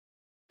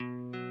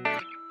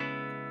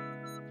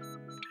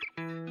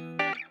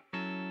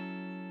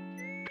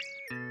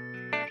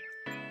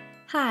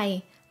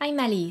Hi, I'm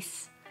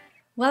Alice.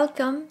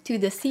 Welcome to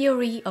the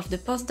Theory of the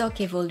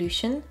Postdoc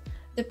Evolution,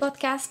 the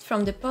podcast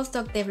from the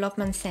Postdoc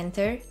Development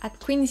Centre at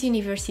Queen's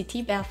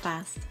University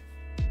Belfast.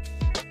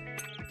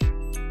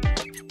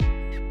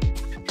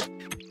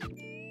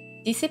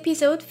 This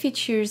episode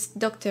features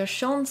Dr.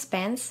 Sean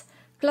Spence,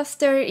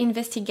 Cluster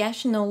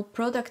Investigational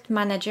Product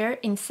Manager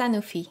in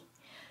Sanofi.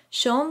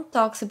 Sean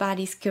talks about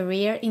his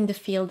career in the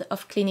field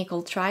of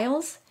clinical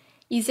trials,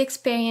 his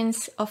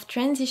experience of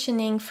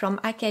transitioning from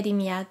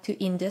academia to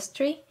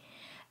industry,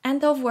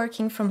 and of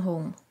working from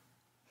home.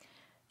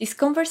 This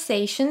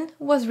conversation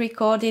was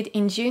recorded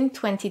in June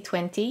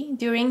 2020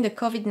 during the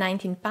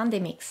COVID-19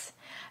 pandemics.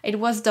 It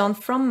was done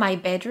from my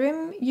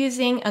bedroom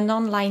using an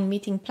online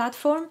meeting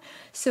platform,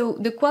 so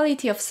the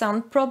quality of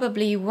sound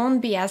probably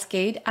won't be as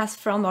good as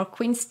from our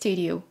Queen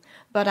studio,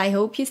 but I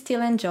hope you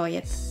still enjoy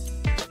it.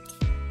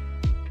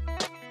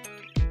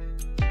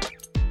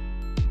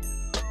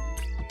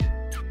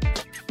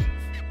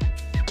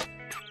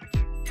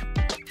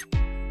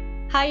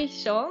 Hi,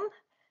 Sean.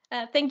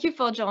 Thank you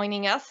for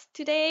joining us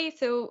today.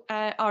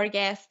 Our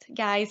guest,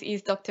 guys,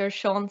 is Dr.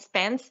 Sean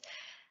Spence.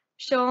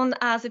 Sean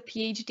has a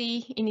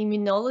PhD in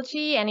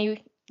immunology and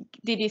he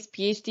did his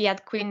PhD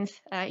at Queen's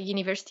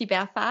University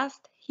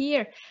Belfast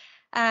here.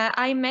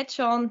 I met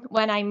Sean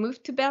when I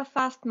moved to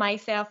Belfast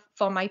myself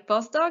for my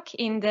postdoc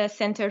in the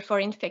Centre for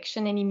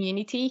Infection and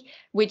Immunity,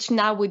 which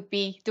now would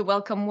be the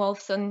Wellcome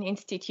Wolfson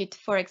Institute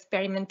for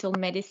Experimental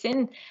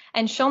Medicine.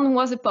 And Sean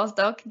was a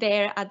postdoc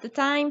there at the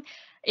time.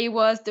 It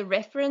was the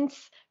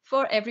reference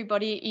for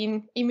everybody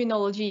in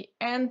immunology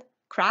and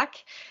crack.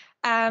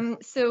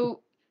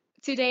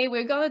 Today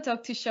we're going to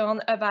talk to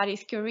Sean about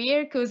his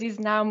career because he's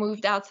now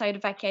moved outside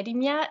of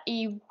academia.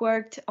 He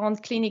worked on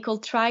clinical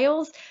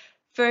trials,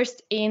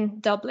 first in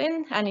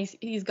Dublin, and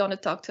he's going to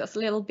talk to us a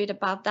little bit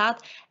about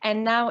that.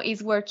 And now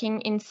he's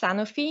working in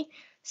Sanofi.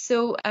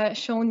 So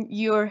Sean,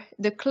 you're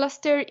the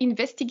Cluster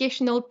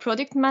Investigational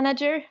Product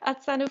Manager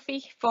at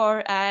Sanofi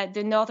for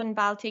the Northern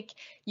Baltic,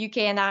 UK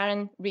and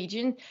Ireland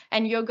region,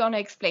 and you're going to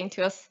explain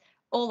to us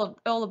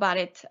all about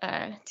it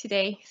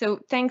today. So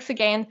thanks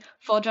again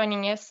for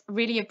joining us.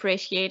 Really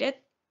appreciate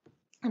it,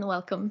 and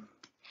welcome.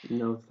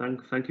 No,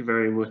 thank you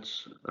very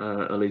much,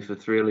 Elise.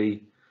 It's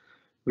really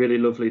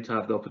lovely to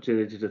have the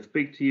opportunity to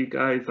speak to you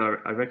guys.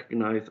 I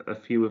recognise a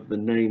few of the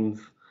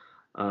names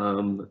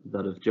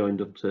that have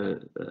joined up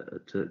to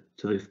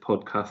this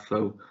podcast,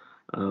 so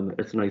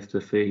it's nice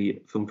to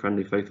see some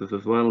friendly faces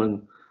as well,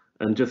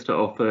 and just to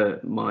offer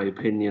my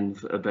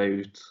opinions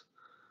about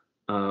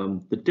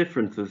the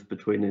differences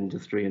between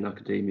industry and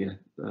academia.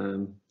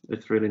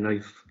 It's really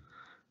nice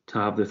to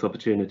have this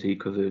opportunity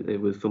because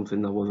it was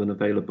something that wasn't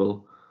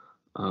available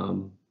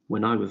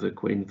when I was at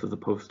Queen's as a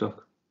postdoc.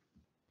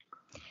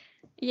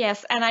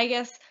 Yes, and I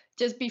guess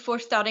just before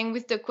starting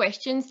with the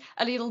questions,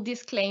 a little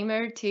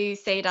disclaimer to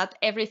say that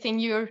everything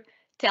you're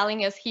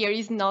telling us here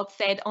is not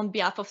said on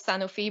behalf of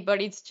Sanofi,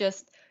 but it's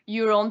just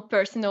your own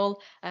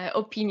personal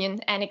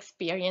opinion and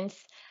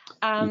experience.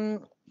 Yeah.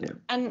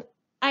 And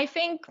I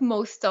think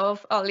most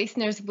of our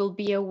listeners will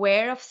be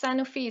aware of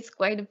Sanofi. It's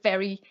quite a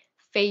very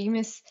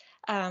famous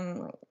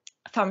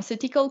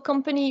pharmaceutical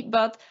company,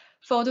 but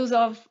for those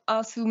of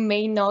us who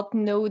may not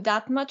know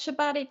that much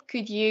about it,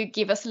 could you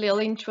give us a little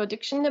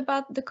introduction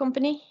about the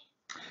company?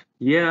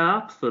 Yeah,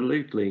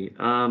 absolutely.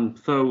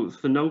 So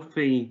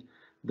Sanofi,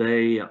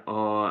 they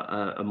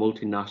are a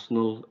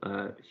multinational,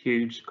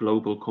 huge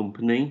global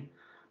company.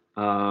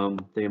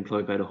 They employ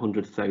about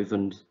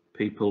 100,000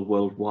 people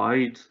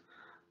worldwide,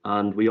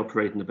 and we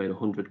operate in about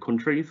 100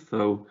 countries.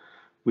 So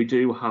we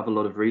do have a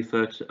lot of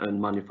research and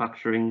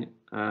manufacturing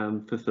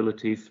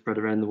facilities spread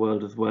around the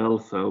world as well.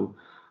 So,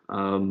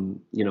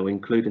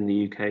 including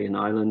the UK and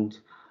Ireland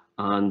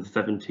and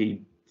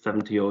 70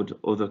 odd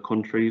other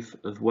countries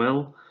as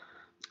well.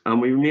 And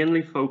we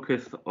mainly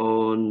focus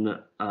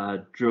on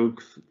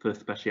drugs for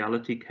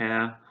specialty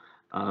care,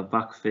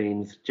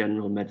 vaccines,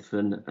 general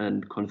medicine,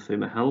 and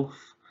consumer health.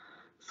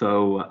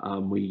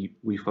 So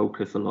we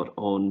focus a lot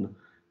on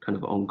kind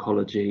of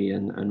oncology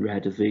and rare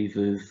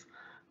diseases,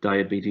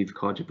 diabetes,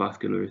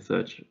 cardiovascular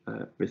research,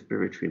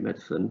 respiratory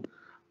medicine,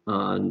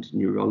 and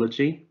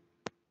neurology.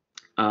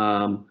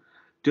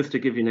 Just to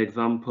give you an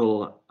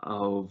example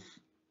of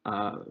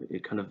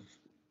kind of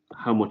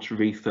how much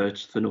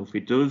research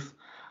Sanofi does,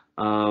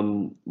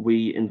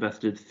 we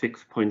invested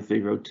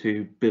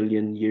 6.02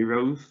 billion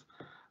euros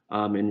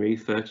in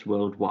research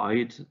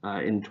worldwide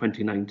in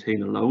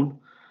 2019 alone.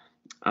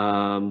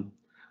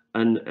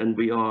 And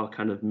we are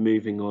kind of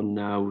moving on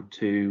now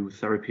to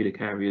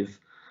therapeutic areas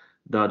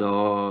that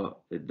are,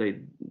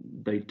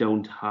 they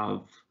don't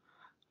have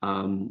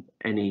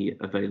any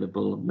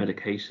available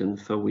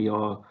medications. So we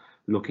are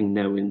looking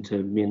now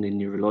into mainly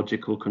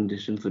neurological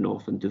conditions and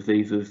orphan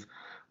diseases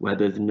where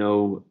there's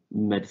no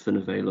medicine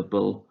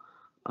available,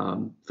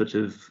 such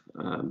as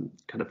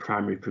kind of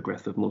primary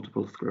progressive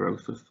multiple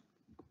sclerosis.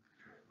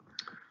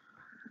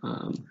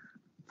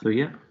 So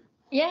yeah.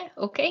 Yeah,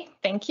 okay,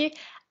 thank you.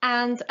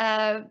 And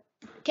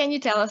can you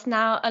tell us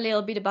now a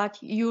little bit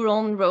about your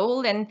own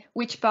role and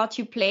which part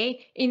you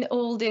play in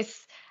all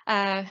this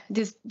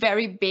this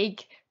very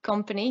big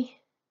company?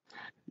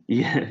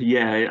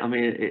 Yeah. I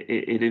mean,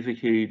 it is a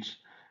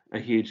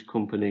huge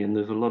company, and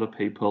there's a lot of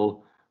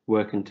people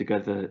working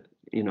together,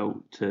 you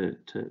know, to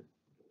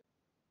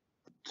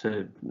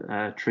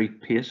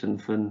treat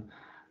patients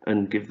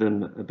and give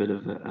them a bit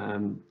of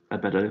a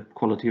better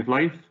quality of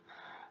life.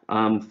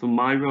 So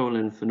my role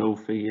in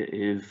Sanofi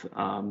is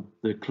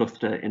the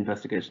Cluster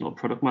Investigational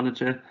Product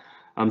Manager.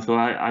 So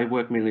I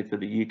work mainly for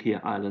the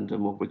UK, Ireland,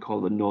 and what we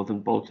call the Northern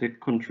Baltic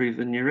countries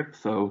in Europe.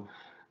 So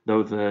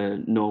those are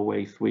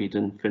Norway,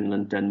 Sweden,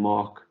 Finland,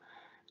 Denmark,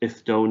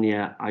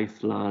 Estonia,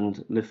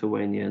 Iceland,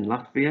 Lithuania, and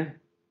Latvia.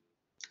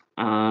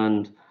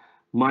 And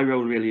my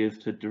role really is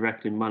to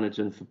directly manage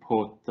and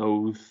support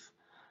those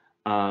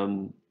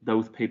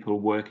people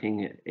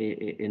working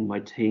in my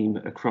team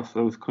across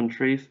those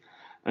countries,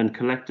 and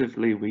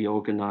collectively we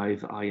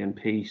organise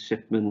IMP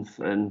shipments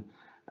and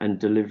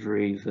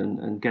deliveries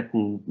and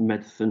getting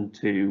medicine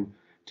to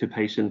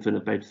patients in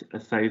about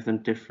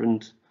 1,000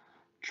 different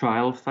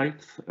trial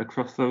sites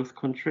across those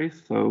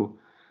countries. So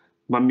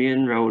my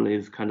main role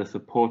is kind of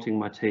supporting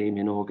my team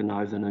in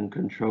organising and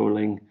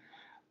controlling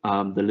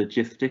the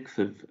logistics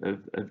of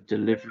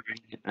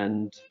delivering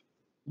and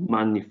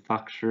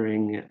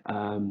manufacturing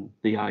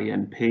the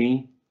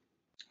IMP.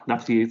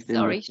 That's used in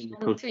the Sorry,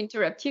 clinical. to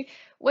interrupt you.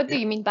 What do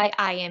Yeah. you mean by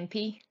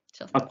IMP?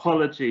 Just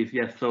Apologies.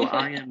 Yes. So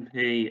IMP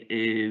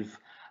is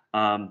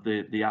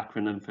the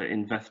acronym for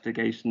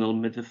Investigational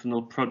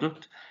Medicinal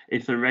Product.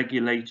 It's a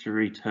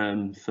regulatory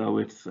term. So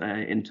it's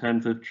in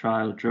terms of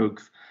trial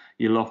drugs,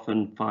 you'll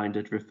often find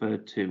it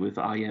referred to as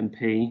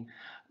IMP.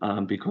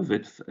 Because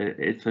it's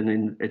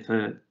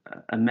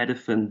a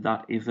medicine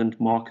that isn't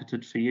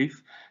marketed for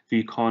use, so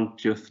you can't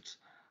just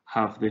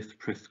have this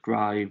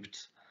prescribed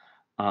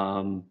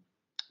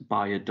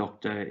by a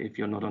doctor if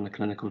you're not on a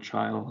clinical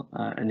trial,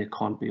 and it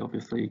can't be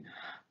obviously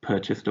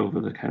purchased over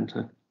the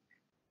counter.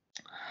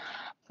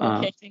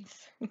 okay,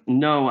 thanks.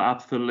 No,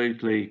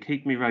 absolutely.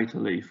 Keep me right,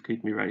 Elise.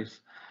 Keep me right.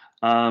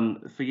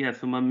 So yeah,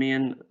 so my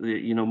main,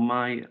 you know,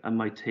 my and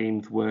my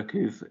team's work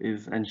is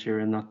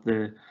ensuring that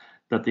the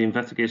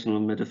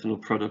investigational medicinal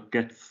product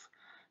gets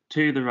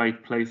to the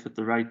right place at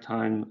the right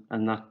time,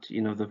 and that,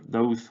 you know,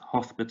 those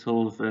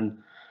hospitals and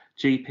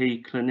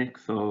GP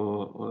clinics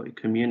or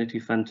community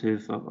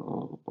centres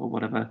or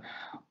whatever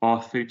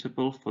are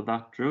suitable for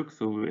that drug.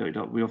 So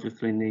we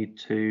obviously need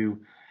to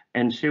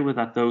ensure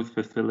that those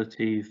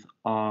facilities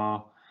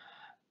are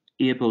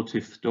able to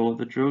store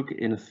the drug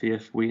in a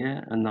safe way,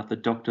 and that the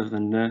doctors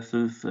and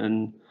nurses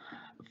and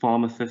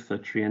pharmacists are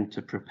trained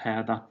to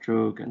prepare that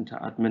drug and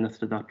to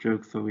administer that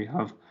drug. So we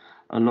have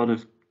a lot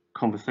of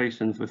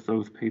conversations with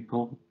those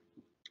people,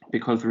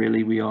 because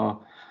really we are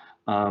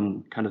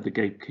kind of the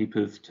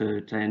gatekeepers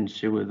to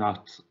ensure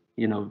that,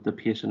 you know, the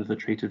patients are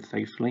treated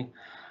safely,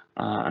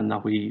 and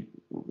that we,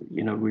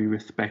 you know, we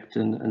respect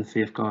and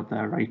safeguard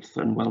their rights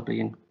and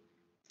well-being.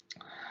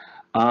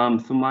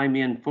 So my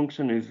main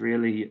function is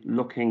really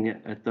looking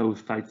at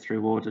those sites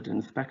through audit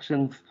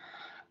inspections,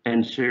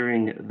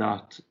 ensuring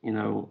that, you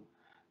know,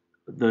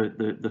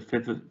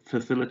 the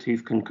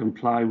facilities can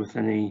comply with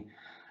any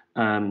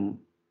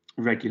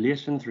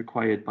regulations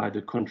required by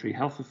the country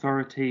health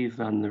authorities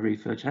and the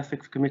research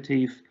ethics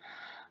committees,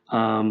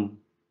 and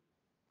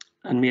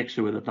make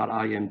sure that that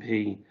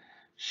IMP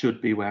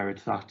should be where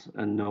it's at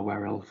and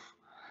nowhere else.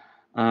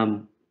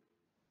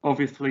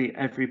 Obviously,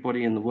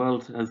 everybody in the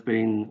world has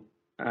been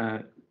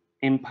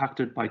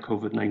impacted by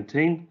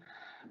COVID-19.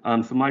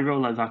 So my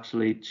role has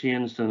actually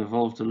changed and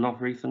evolved a lot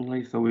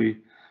recently. So we,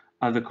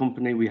 as a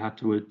company, we had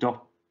to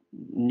adopt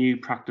new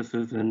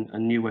practices and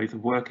new ways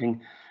of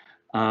working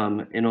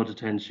in order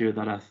to ensure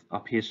that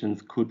our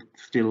patients could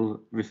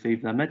still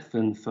receive their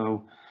medicine.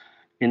 So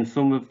in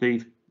some of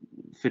these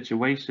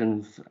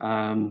situations,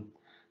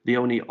 the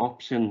only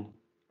option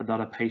that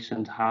a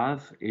patient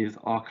has is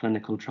our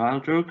clinical trial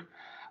drug.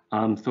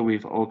 So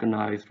we've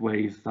organised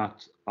ways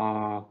that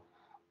our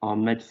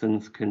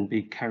medicines can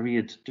be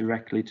carried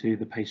directly to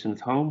the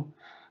patient's home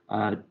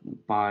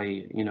by,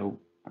 you know,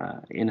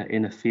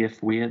 in a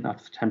safe way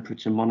that's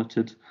temperature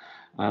monitored,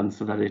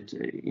 so that it,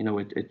 you know,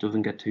 it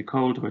doesn't get too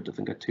cold or it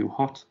doesn't get too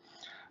hot,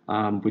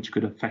 which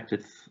could affect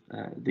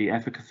the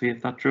efficacy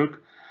of that drug.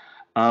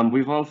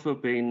 We've also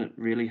been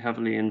really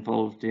heavily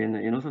involved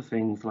in other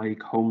things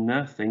like home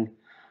nursing.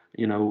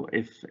 You know,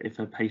 if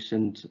a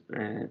patient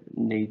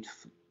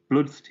needs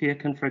bloods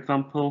taken, for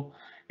example,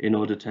 in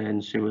order to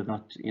ensure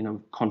that, you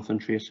know,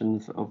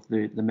 concentrations of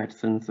the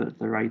medicines at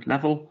the right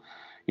level,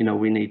 you know,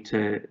 we need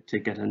to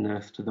get a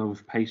nurse to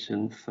those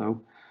patients.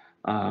 So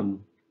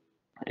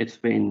it's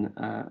been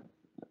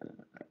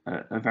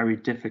a very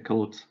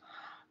difficult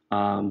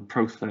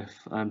process,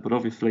 but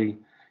obviously,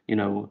 you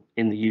know,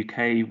 in the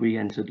UK we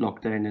entered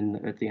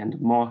lockdown at the end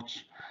of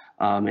March,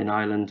 in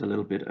Ireland a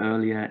little bit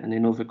earlier, and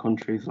in other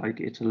countries like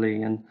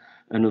Italy and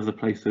other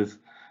places,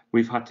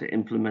 we've had to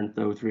implement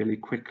those really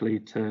quickly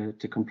to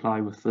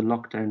comply with the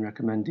lockdown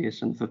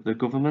recommendations of the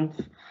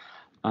government.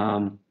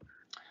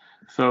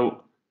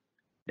 So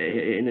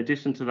in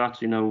addition to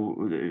that, you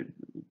know,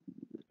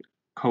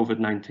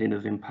 COVID-19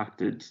 has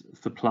impacted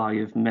supply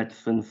of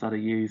medicines that are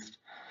used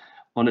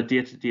on a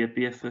day-to-day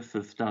basis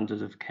as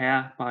standard of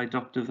care by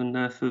doctors and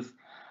nurses.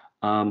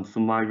 So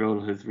my role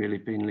has really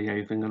been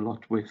liaising a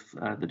lot with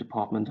the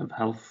Department of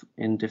Health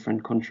in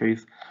different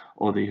countries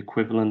or the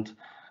equivalent,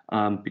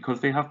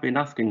 because they have been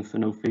asking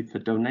Sanofi for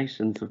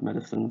donations of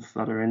medicines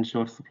that are in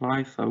short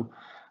supply. So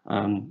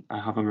I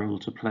have a role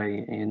to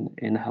play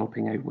in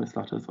helping out with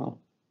that as well.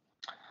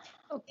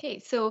 Okay,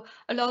 so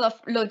a lot of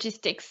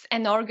logistics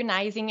and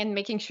organizing and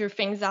making sure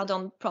things are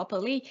done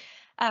properly.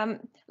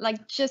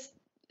 Like just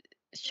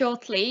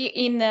shortly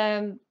in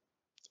a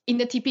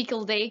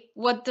typical day,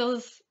 what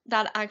does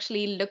that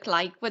actually look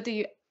like? What do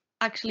you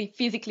actually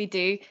physically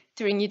do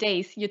during your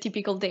days, your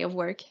typical day of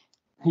work?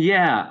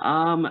 Yeah,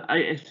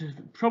 it's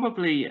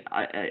probably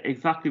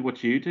exactly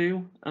what you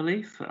do,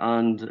 Elise,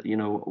 and you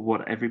know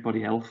what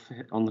everybody else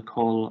on the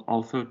call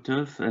also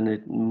does.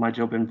 And my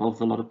job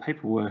involves a lot of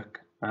paperwork,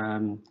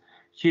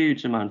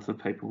 huge amounts of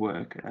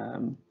paperwork.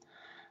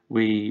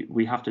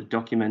 We have to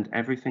document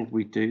everything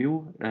we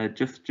do,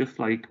 just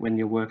like when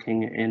you're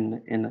working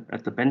in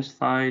at the bench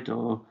side,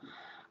 or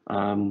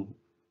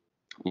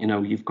you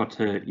know, you've got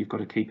to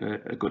keep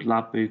a good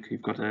lab book.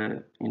 You've got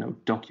to, you know,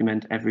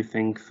 document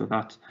everything so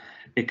that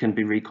it can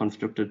be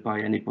reconstructed by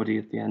anybody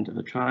at the end of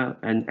a trial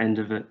and end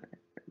of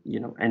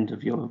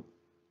your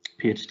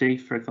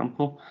PhD, for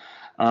example.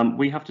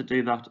 We have to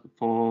do that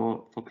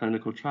for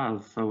clinical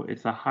trials. So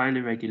it's a highly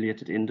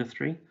regulated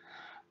industry.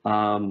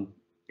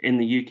 In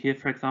the UK,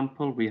 for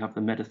example, we have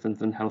the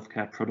Medicines and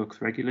Healthcare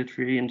Products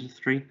Regulatory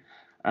Industry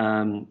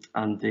and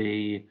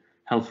the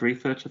Health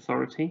Research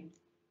Authority.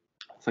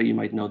 So you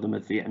might know them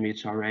as the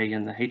MHRA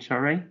and the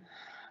HRA.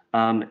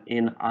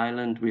 In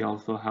Ireland, we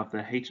also have the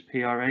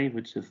HPRA,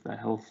 which is the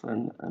Health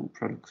and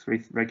Products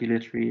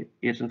Regulatory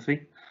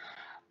Agency.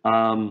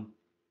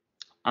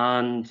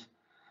 And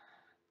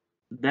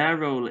their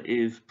role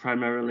is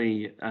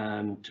primarily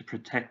to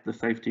protect the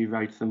safety,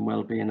 rights and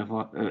well-being of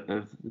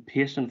the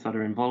patients that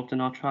are involved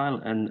in our trial.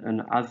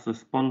 And as the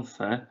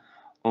sponsor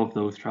of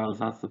those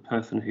trials, as the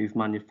person who's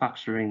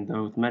manufacturing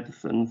those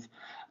medicines,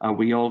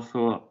 we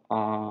also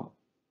are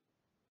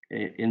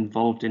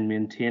involved in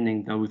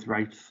maintaining those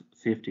rights,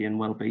 safety and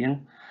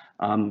well-being,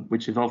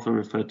 which is also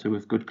referred to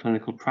as good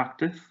clinical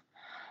practice.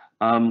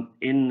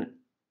 In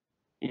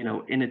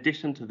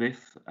addition to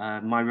this,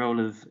 my role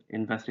as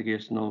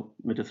investigational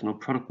medicinal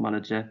product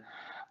manager,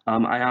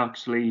 I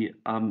actually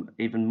am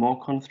even more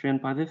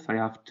constrained by this. I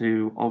have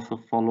to also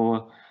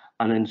follow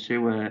and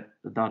ensure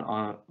that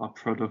our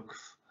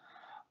products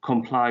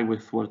comply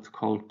with what's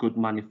called good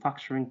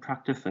manufacturing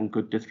practice and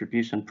good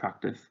distribution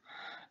practice.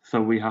 So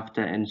we have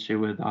to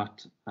ensure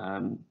that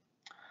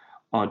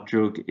our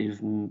drug is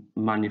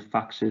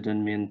manufactured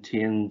and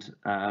maintained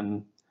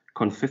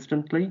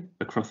consistently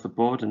across the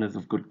board and is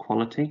of good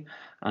quality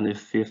and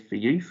is safe for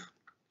use.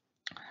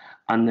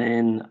 And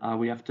then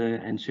we have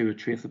to ensure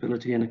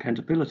traceability and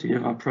accountability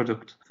of our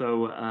product.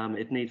 So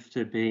it needs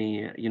to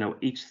be, you know,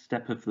 each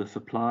step of the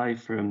supply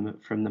from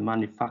the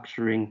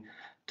manufacturing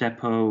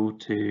depot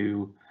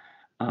to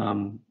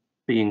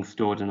being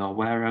stored in our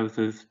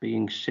warehouses,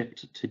 being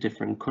shipped to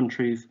different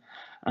countries,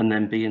 and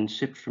then being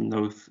shipped from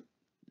those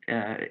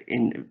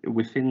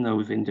within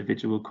those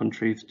individual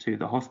countries to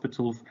the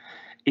hospitals.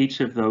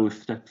 Each of those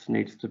steps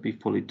needs to be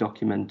fully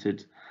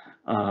documented,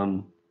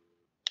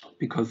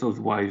 because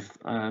otherwise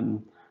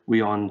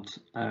we aren't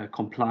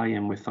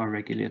complying with our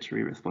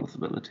regulatory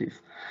responsibilities.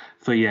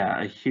 So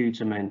yeah, a huge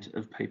amount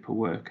of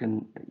paperwork,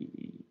 and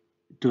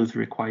does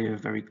require a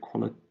very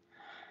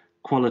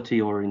quality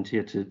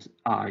orientated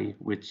eye,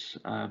 which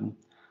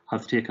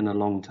has taken a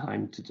long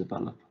time to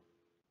develop.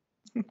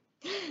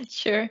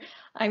 Sure,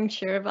 I'm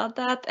sure about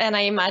that, and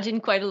I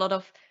imagine quite a lot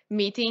of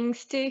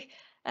meetings too,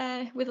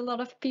 with a lot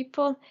of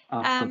people.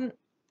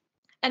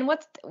 And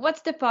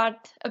what's the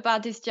part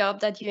about this job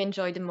that you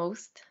enjoy the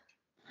most?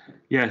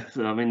 Yes,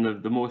 I mean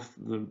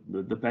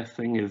the best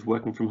thing is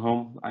working from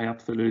home. I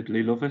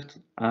absolutely love it.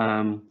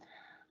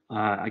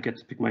 I get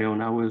to pick my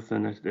own hours,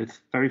 and it's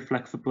very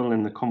flexible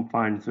in the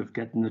confines of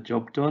getting the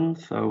job done.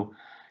 So,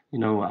 you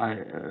know,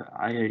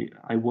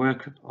 I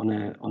work on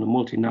a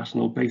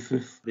multinational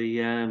basis.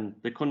 The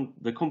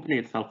company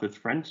itself is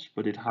French,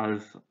 but it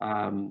has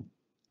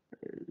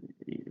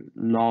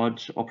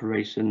large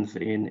operations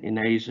in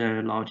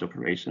Asia, large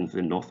operations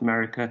in North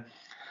America.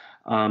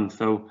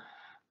 So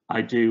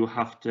I do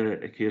have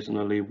to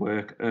occasionally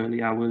work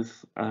early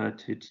hours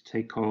to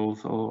take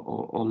calls,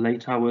 or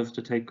late hours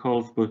to take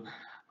calls, but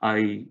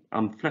I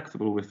am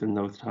flexible within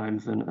those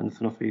times, and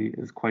Sanofi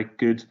is quite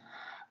good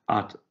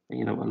at,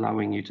 you know,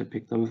 allowing you to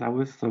pick those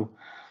hours. So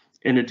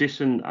in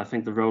addition, I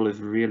think the role is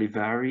really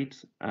varied.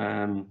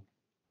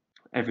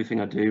 Everything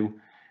I do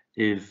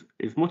is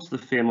much the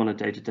same on a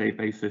day-to-day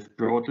basis,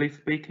 broadly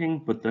speaking,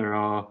 but there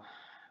are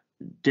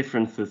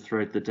differences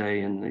throughout the day,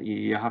 and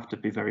you have to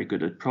be very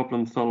good at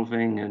problem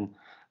solving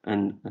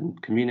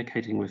and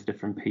communicating with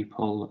different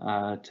people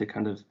to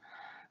kind of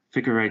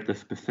figure out the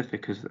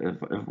specifics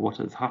of what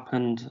has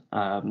happened,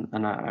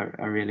 and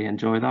I really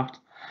enjoy that.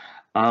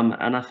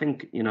 And I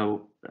think, you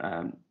know,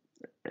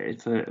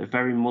 it's a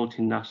very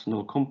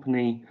multinational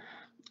company,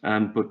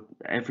 but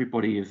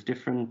everybody is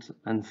different,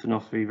 and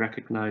Sanofi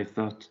recognise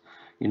that,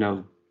 you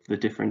know, the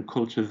different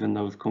cultures in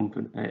those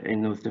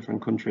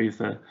different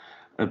countries are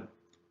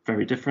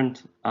very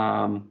different,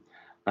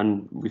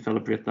 and we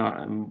celebrate that,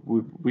 and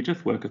we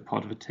just work as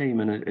part of a team,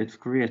 and it's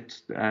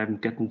great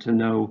getting to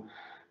know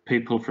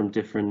people from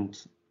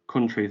different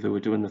countries who are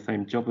doing the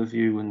same job as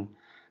you, and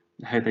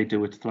how they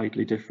do it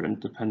slightly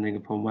different depending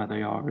upon where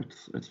they are.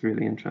 It's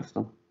really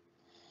interesting.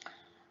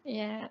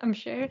 Yeah, I'm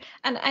sure.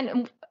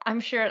 And I'm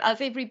sure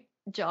as every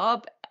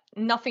job,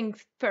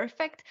 nothing's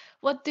perfect.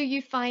 What do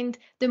you find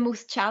the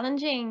most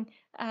challenging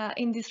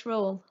in this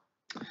role?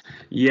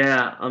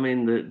 Yeah, I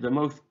mean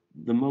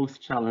the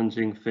most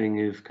challenging thing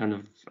is kind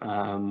of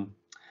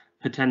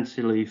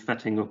potentially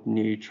setting up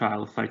new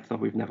trial sites that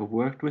we've never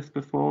worked with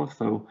before.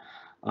 So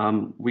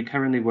we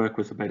currently work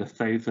with about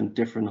 1,000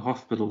 different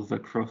hospitals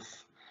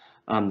across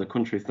the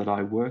countries that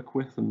I work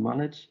with and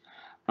manage.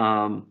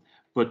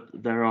 But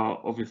there are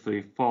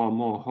obviously far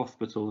more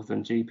hospitals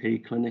and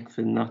GP clinics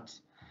in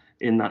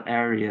that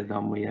area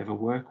than we ever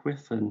work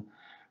with, and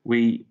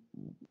we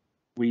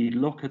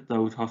look at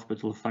those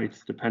hospital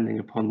sites depending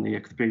upon the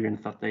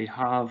experience that they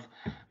have,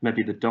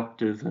 maybe the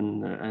doctors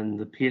and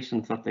the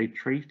patients that they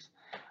treat.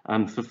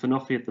 So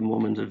Sanofi at the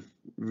moment have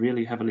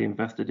really heavily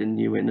invested in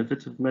new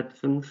innovative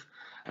medicines,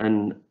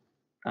 and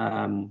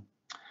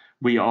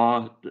we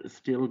are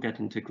still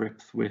getting to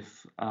grips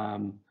with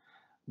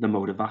the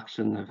mode of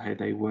action of how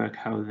they work,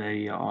 how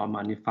they are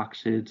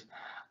manufactured,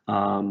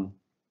 and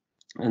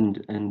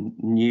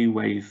new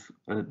ways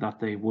that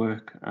they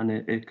work, and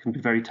it can be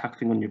very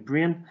taxing on your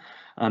brain.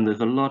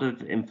 There's a lot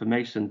of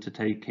information to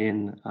take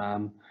in,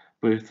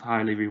 but it's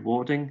highly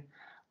rewarding.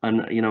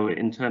 And you know,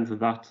 in terms of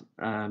that,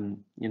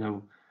 you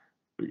know,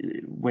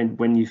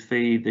 when you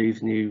see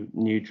these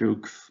new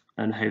drugs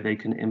and how they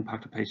can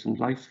impact a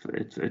patient's life,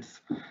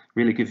 it's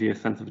really gives you a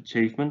sense of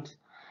achievement.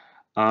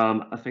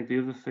 I think the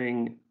other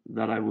thing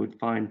that I would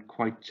find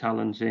quite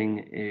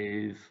challenging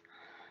is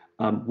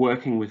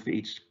working with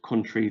each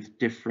country's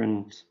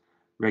different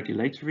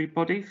regulatory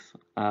bodies.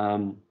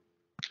 So,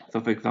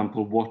 for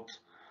example,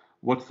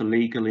 what's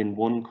illegal in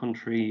one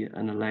country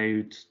and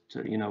allowed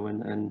to, you know,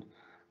 and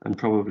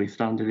probably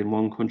standard in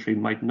one country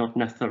might not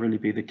necessarily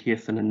be the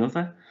case in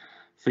another.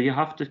 So you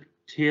have to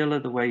tailor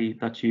the way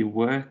that you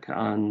work,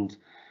 and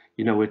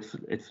you know,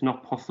 it's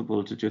not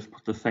possible to just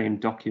put the same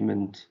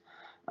document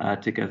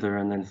together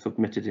and then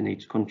submit it in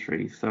each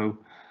country. So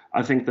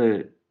I think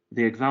the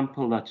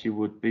example that you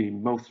would be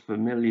most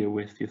familiar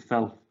with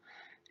yourself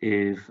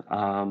is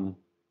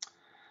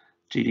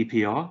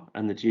GDPR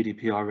and the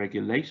GDPR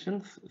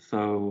regulations.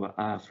 So,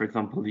 for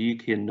example, the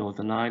UK and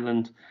Northern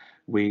Ireland,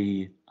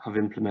 we have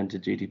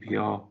implemented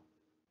GDPR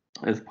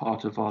as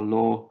part of our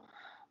law,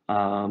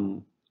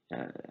 and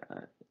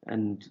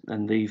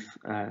these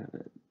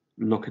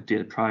look at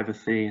data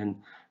privacy and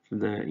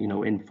the, you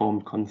know,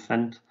 informed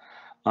consent.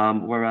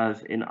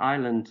 Whereas in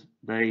Ireland,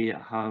 they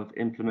have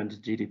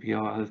implemented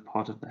GDPR as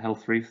part of the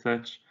Health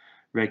Research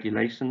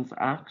Regulations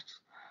Act.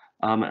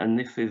 And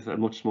this is a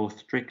much more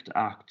strict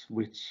act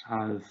which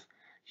has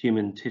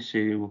human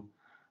tissue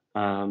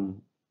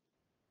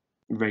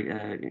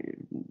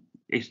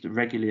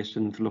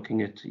regulations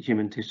looking at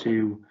human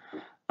tissue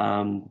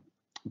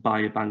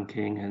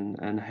biobanking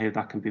and how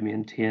that can be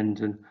maintained,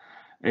 and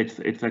it's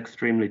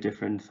extremely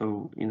different.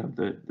 So you know,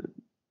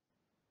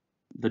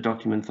 the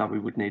documents that we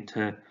would need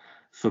to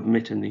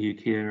submit in the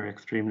UK are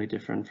extremely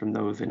different from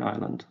those in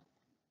Ireland.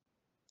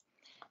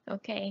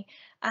 Okay,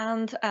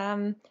 and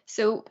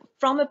so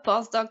from a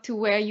postdoc to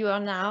where you are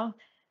now,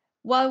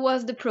 what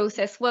was the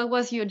process? What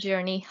was your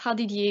journey? How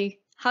did you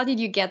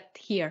get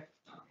here?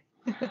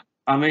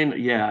 I mean,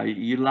 yeah,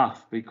 you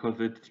laugh because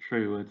it's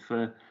true.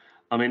 It's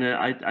I mean,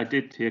 I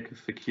did take a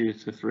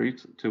circuitous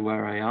route to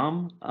where I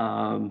am.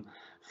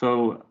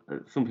 So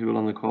some people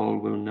on the call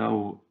will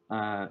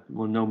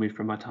know me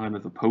from my time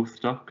as a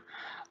postdoc.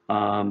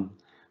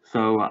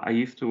 So I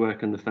used to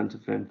work in the Centre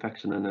for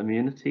Infection and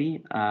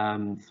Immunity.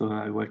 So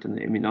I worked in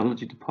the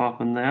immunology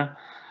department there,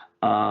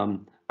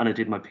 and I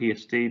did my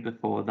PhD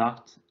before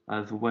that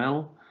as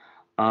well.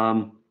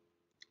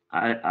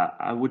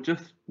 I would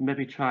just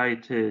maybe try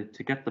to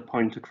get the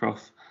point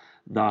across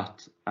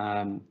that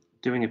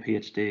doing a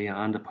PhD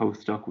and a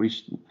postdoc,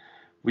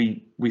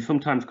 we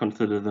sometimes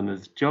consider them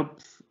as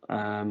jobs,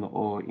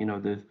 or you know,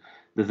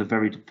 there's a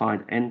very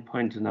defined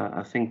endpoint, and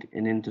I think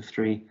in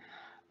industry,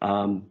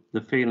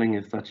 the feeling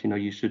is that, you know,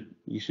 you should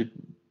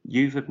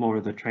use it more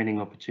as a training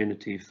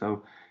opportunity.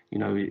 So you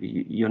know,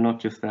 you're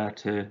not just there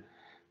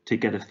to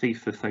get a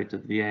thesis out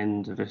at the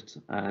end of it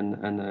and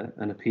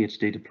a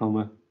PhD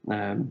diploma.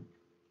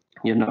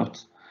 You're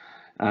not.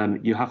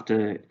 You have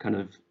to kind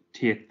of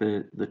take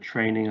the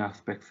training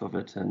aspects of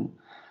it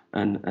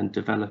and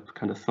develop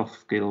kind of soft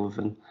skills,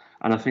 and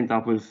I think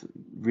that was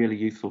really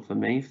useful for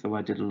me. So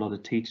I did a lot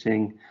of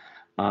teaching,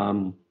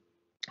 and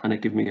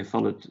it gave me a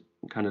solid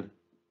kind of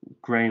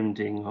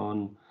grounding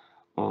on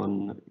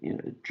you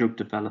know, drug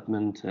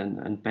development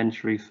and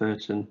bench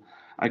research, and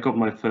I got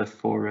my first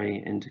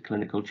foray into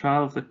clinical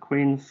trials at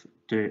Queen's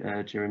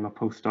during my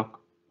postdoc.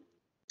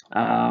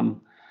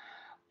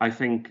 I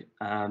think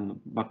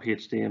my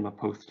PhD and my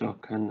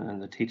postdoc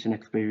and the teaching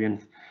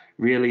experience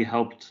really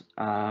helped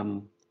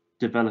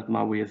develop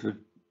my ways of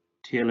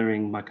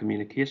tailoring my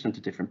communication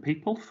to different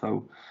people.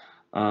 So,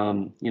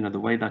 you know, the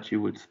way that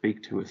you would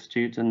speak to a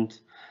student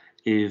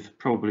is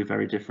probably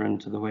very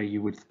different to the way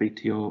you would speak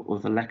to your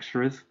other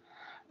lecturers.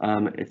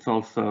 It's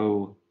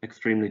also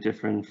extremely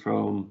different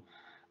from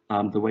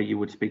the way you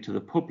would speak to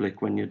the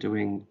public when you're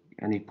doing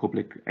any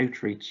public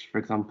outreach, for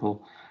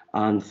example,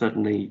 and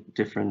certainly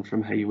different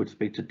from how you would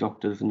speak to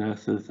doctors,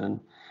 nurses, and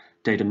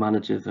data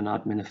managers and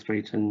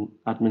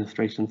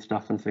administration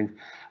staff and things.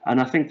 And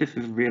I think this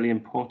is really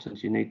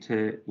important. You need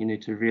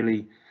to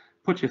really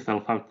put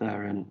yourself out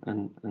there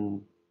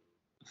and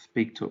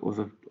speak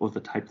to other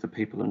types of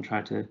people and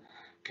try to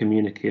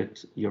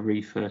communicate your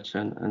research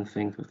and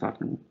things with that.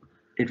 And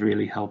it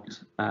really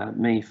helped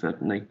me,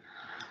 certainly.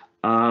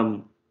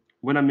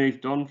 When I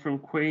moved on from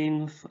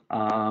Queen's,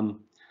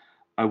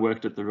 I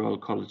worked at the Royal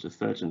College of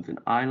Surgeons in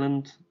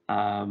Ireland.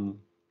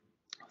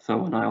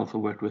 And I also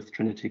worked with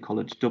Trinity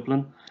College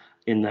Dublin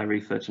in their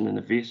Research and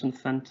Innovation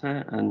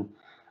Centre.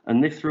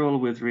 And this role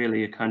was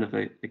really a kind of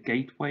a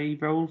gateway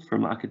role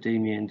from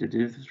academia into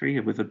industry.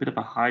 It was a bit of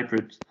a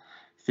hybrid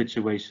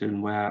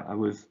situation where I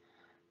was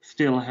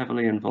still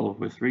heavily involved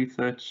with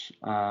research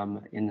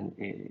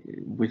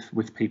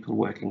with people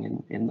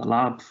working in the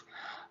labs,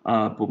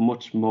 but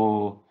much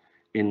more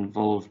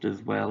involved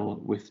as well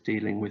with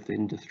dealing with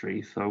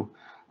industry. So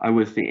I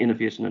was the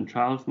innovation and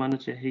trials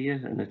manager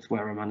here, and it's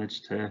where I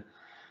managed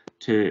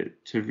to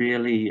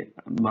really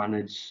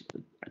manage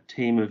a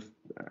team of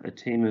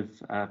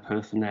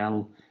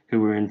personnel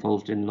who were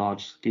involved in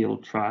large-scale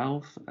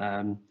trials,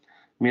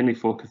 mainly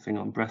focusing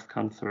on breast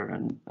cancer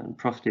and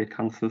prostate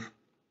cancers.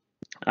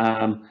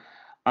 And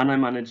I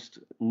managed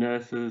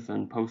nurses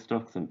and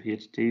postdocs and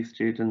PhD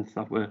students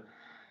that were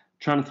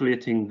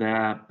translating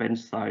their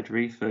benchside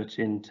research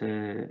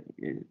into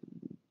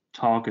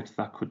targets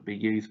that could be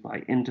used by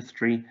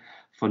industry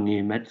for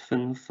new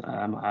medicines.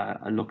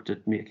 I looked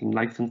at making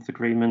license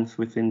agreements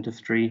with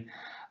industry.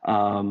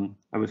 I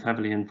was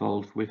heavily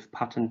involved with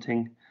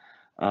patenting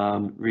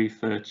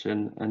research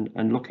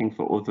and looking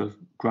for other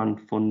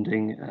grant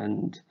funding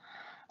and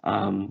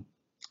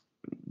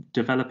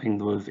developing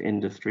those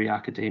industry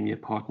academia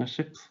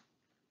partnerships.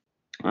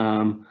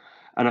 And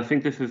I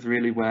think this is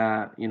really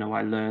where, you know,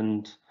 I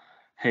learned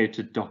how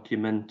to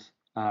document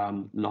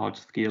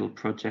large-scale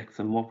projects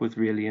and what was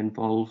really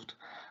involved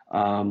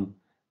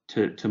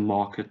to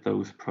market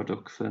those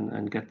products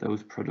and get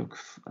those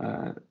products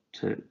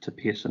to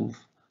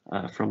patients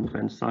from the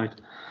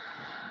bedside.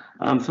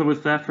 So I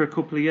was there for a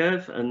couple of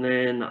years, and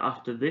then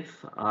after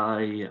this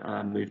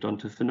I moved on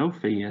to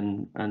Sanofi,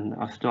 and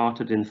I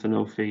started in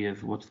Sanofi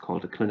as what's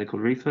called a clinical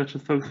research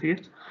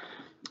associate.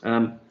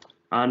 And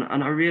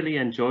I really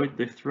enjoyed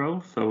this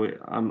role. So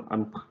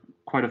I'm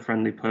quite a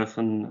friendly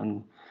person,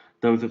 and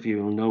those of you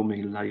who know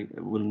me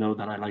will know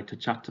that I like to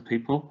chat to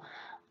people.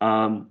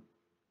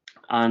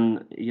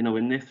 And you know,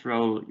 in this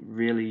role,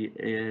 really,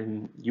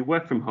 you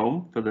work from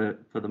home for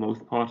the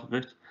most part of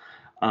it,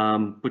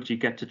 but you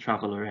get to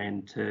travel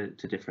around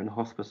to different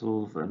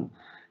hospitals and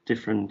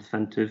different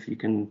centres. You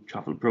can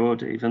travel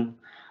abroad even,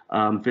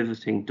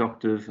 visiting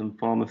doctors and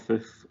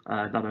pharmacists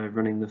that are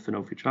running the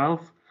Sanofi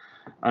trials.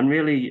 And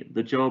really,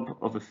 the job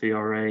of a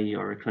CRA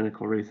or a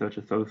clinical research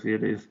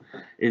associate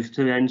is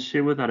to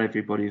ensure that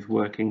everybody's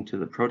working to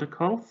the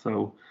protocol.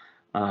 So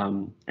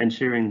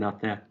ensuring that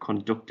they're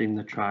conducting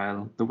the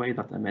trial the way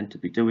that they're meant to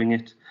be doing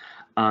it,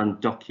 and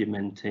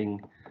documenting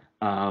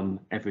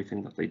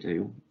everything that they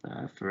do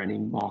for any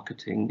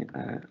marketing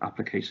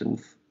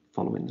applications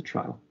following the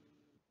trial.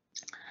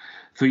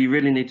 So you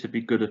really need to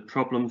be good at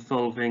problem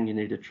solving. You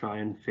need to try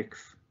and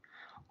fix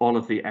all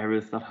of the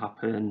errors that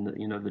happen,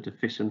 you know, the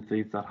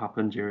deficiencies that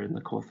happen during the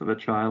course of a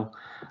trial.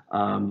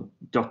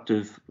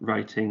 Doctors'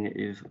 writing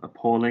is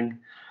appalling,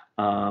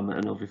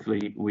 and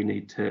obviously we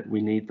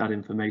need that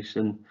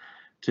information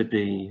to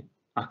be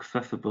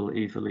accessible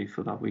easily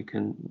so that we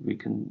can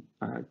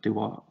do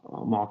our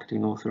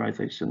marketing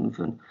authorizations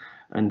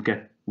and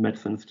get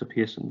medicines to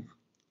patients.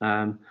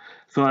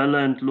 So I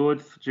learned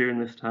loads during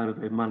this time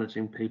about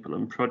managing people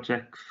and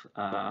projects.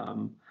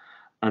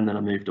 And then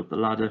I moved up the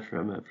ladder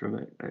from a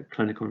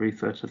clinical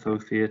research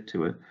associate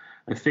to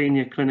a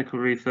senior clinical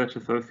research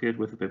associate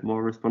with a bit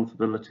more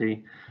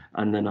responsibility.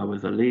 And then I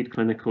was a lead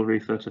clinical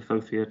research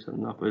associate,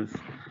 and that was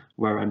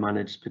where I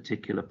managed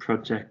particular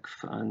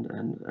projects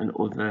and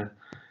other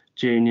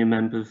junior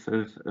members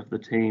of the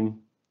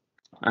team.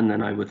 And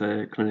then I was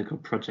a clinical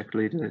project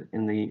leader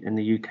in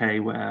the UK,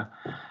 where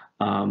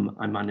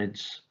I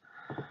managed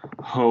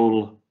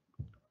whole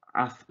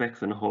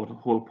aspects and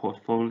whole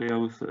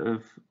portfolios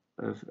of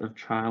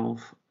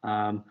trials,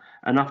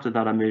 and after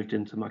that I moved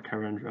into my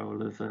current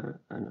role as an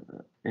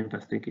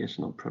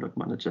investigational product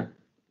manager.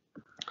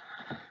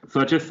 So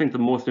I just think the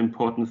most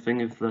important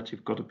thing is that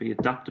you've got to be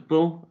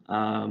adaptable.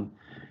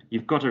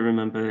 You've got to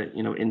remember,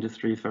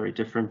 industry is very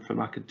different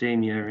from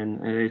academia,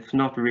 and it's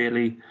not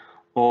really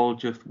all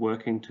just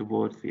working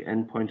towards the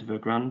end point of a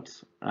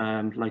grant,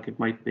 like it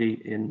might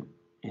be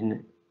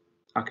in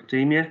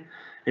academia.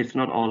 It's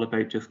not all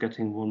about just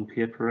getting one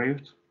paper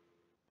out.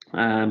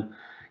 In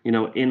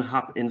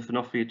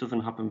Sanofi, it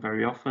doesn't happen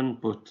very often,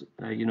 but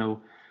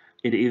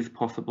it is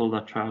possible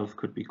that trials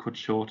could be cut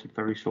short at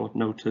very short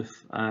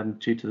notice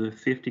due to the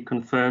safety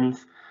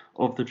concerns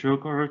of the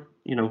drug, or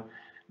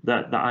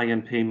that the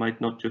IMP might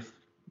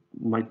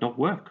not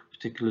work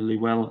particularly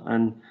well,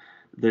 and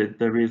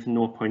there is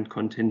no point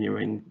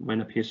continuing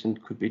when a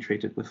patient could be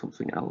treated with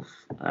something else.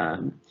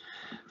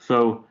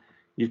 So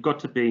you've got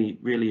to be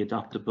really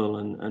adaptable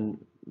and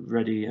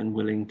ready and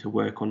willing to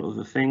work on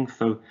other things.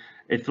 So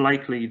it's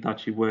likely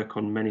that you work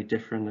on many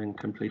different and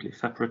completely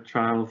separate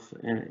trials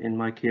in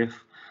my case,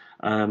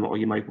 or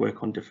you might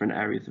work on different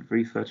areas of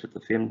research at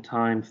the same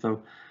time.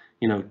 So,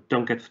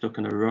 don't get stuck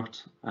in a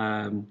rut.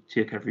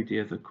 Take every day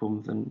as it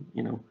comes, and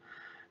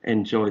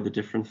enjoy the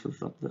differences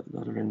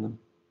that are in them.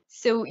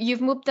 So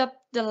you've moved up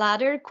the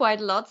ladder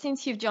quite a lot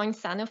since you've joined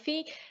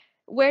Sanofi.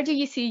 Where do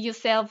you see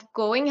yourself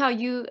going? Are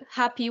you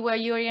happy where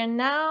you are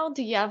now?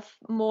 Do you have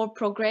more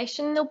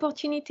progression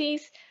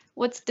opportunities?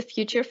 What's the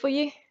future for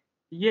you?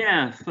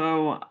 Yeah,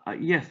 so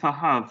yes, I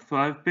have. So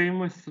I've been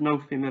with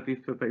Sanofi maybe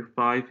for about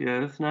 5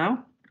 years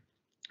now.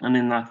 And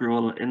in that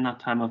role, in that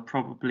time, I've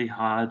probably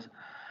had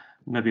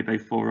maybe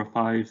about 4 or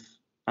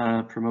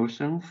 5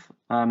 promotions.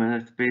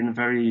 And it's been a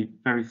very,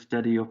 very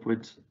steady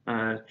upward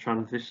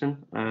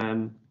transition.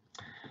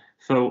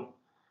 So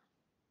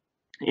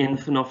in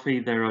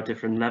Sanofi, there are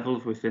different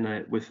levels within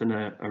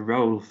a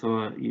role.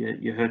 So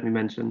you heard me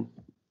mention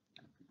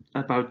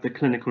about the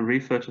clinical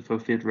research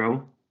associate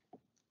role.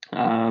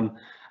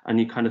 And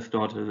you kind of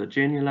start at a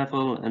junior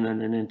level, and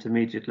then an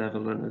intermediate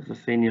level, and as a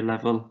senior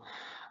level.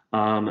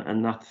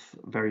 And that's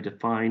very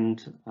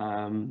defined.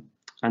 And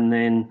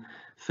then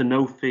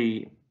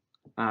Sanofi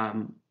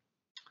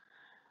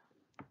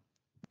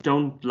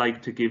don't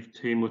like to give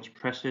too much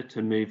pressure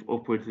to move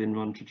upwards in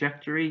one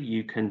trajectory.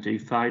 You can do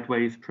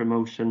sideways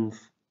promotions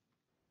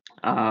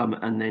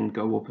and then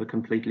go up a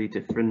completely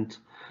different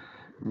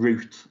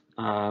route.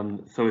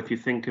 So if you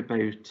think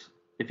about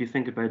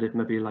it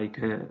maybe like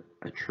a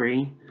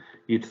tree,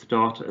 you'd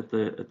start at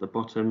the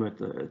bottom, at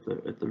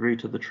the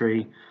root of the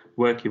tree,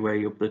 work your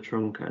way up the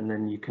trunk, and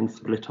then you can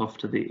split off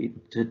to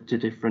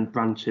different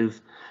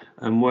branches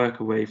and work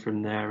away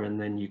from there,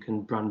 and then you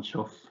can branch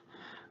off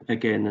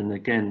again and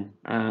again.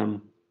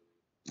 And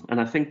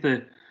I think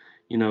that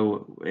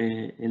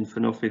in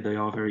Sanofi they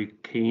are very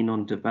keen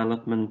on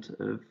development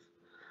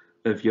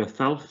of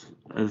yourself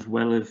as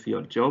well as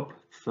your job.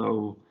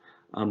 So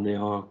they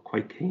are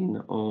quite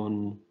keen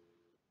on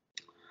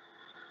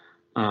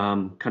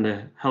kind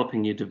of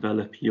helping you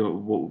develop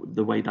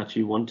the way that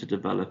you want to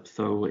develop.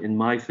 So in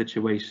my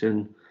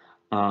situation,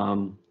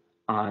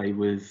 I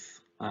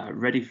was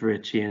ready for a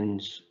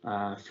change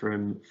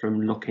from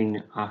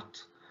looking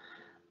at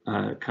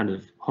kind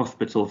of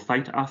hospital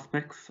site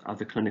aspects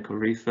as a clinical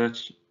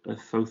research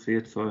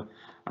associate. So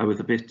I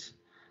was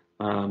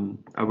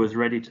I was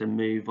ready to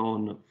move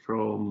on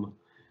from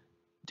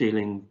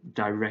dealing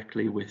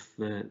directly with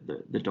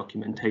the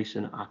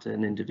documentation at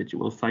an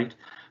individual site,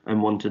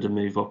 and wanted to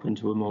move up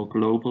into a more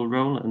global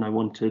role. And I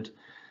wanted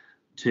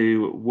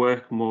to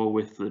work more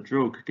with the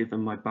drug,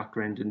 given my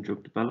background in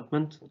drug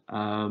development.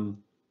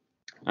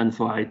 And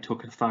so I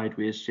took a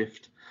sideways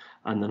shift,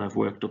 and then I've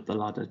worked up the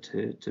ladder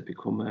to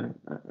become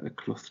a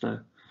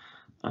cluster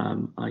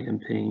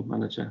IMP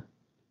manager.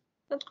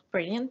 That's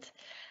brilliant.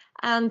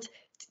 And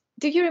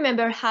do you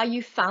remember how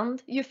you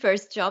found your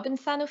first job in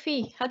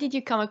Sanofi? How did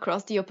you come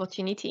across the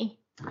opportunity?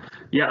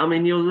 Yeah, I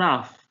mean, you'll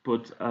laugh,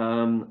 but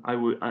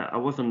I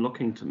wasn't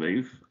looking to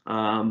move.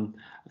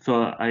 So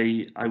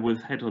I was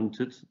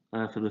headhunted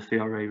for the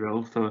CRA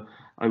role. So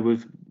I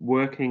was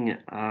working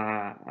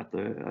as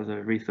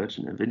a research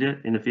and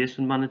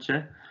innovation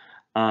manager,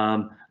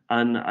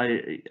 and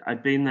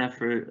I'd been there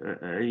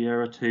for a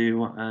year or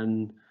two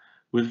and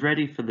was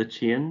ready for the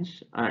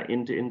change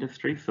into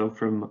industry. So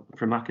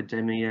from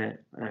academia,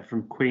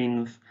 from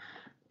Queen's,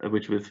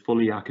 which was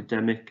fully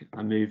academic,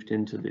 I moved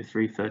into this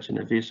research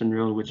innovation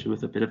role, which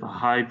was a bit of a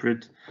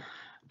hybrid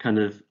kind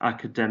of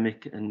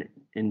academic and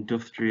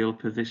industrial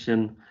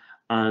position.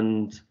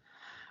 And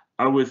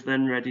I was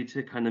then ready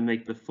to kind of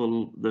make the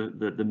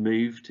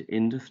move to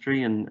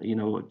industry, and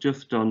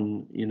just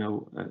on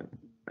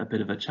a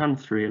bit of a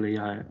chance really,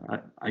 I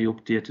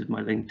updated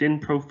my LinkedIn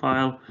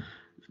profile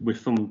with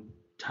some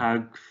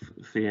tags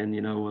saying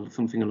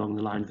something along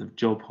the lines of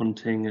job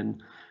hunting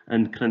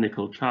and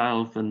clinical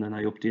trials, and then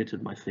I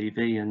updated my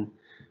CV and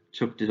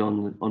chucked it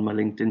on my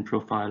LinkedIn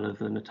profile as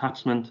an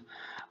attachment,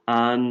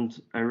 and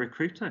a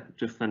recruiter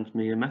just sent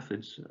me a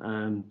message.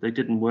 They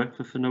didn't work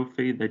for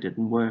Sanofi, they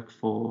didn't work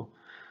for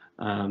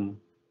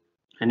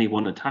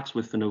anyone attached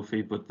with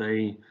Sanofi, but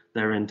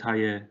their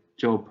entire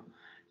job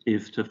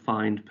is to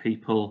find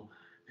people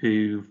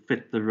who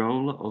fit the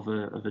role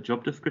of a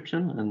job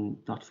description, and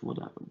that's what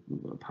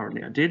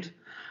apparently I did.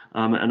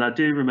 And I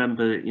do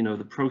remember, you know,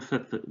 the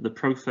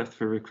process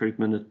for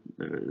recruitment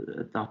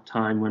at that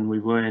time when we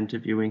were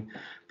interviewing,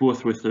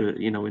 both with the,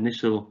 you know,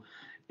 initial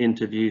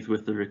interviews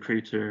with the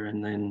recruiter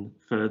and then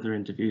further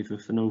interviews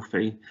with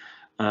Sanofi.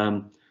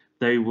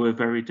 They were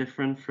very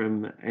different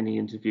from any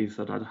interviews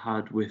that I'd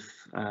had with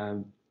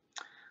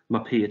my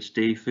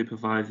PhD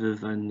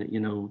supervisors and,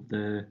 you know,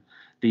 the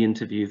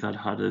interviews I'd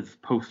had as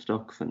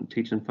postdocs and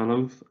teaching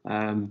fellows.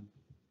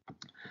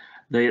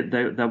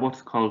 They're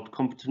what's called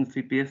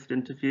competency-based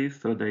interviews,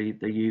 so they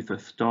use a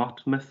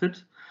START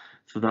method.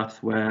 So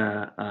that's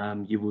where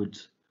you would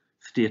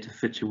state a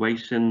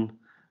situation,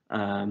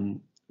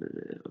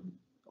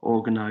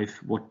 organize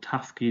what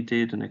task you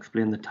did and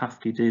explain the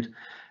task you did,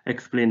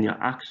 explain your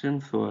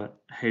actions, so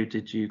how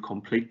did you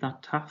complete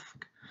that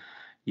task.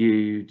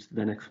 You'd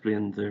then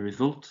explain the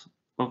result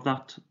of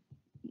that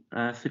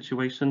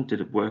situation.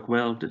 Did it work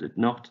well? Did it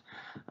not?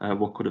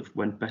 What could have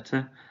went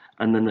better?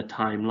 And then the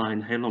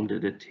timeline, how long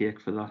did it take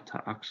for that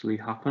to actually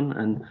happen?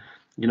 And,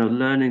 you know,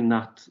 learning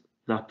that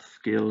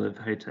skill of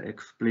how to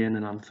explain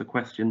and answer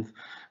questions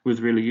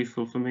was really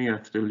useful for me.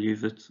 I still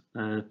use it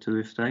to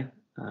this day.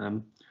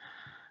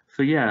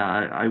 So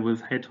yeah, I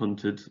was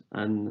headhunted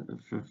and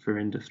for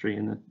industry,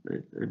 and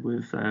it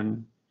was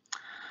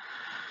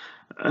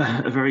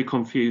a very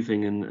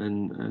confusing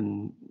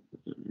and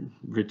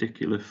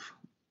ridiculous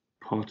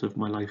part of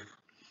my life.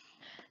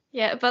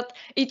 Yeah, but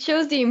it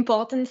shows the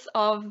importance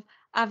of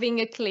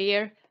having a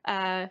clear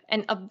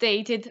and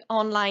updated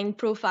online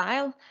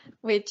profile,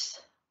 which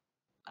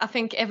I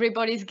think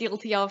everybody's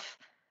guilty of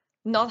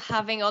not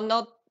having or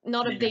not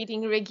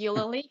updating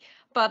regularly.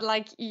 But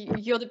like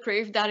you're the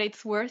proof that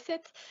it's worth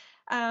it.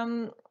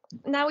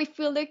 Now, if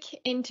we look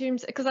in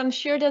terms, because I'm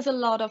sure there's a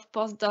lot of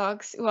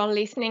postdocs who are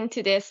listening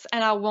to this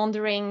and are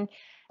wondering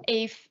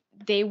if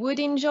they would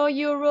enjoy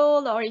your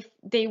role or if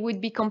they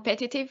would be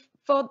competitive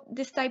for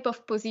this type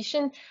of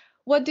position.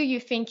 What do you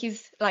think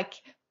is,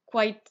 like,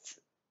 quite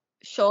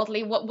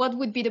shortly, what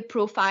would be the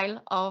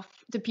profile of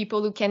the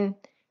people who can,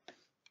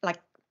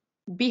 like,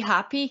 be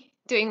happy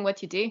doing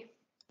what you do?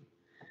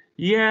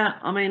 Yeah,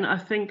 I mean, I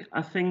think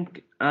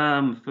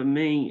for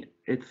me,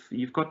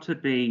 you've got to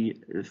be,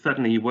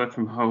 certainly you work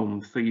from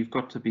home, so you've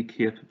got to be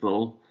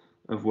capable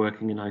of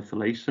working in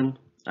isolation.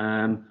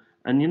 And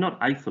you're not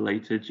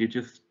isolated, you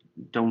just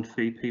don't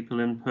see people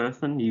in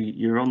person.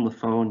 You're on the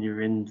phone,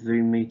 you're in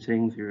Zoom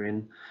meetings, you're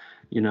in,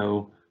 you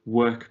know,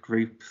 work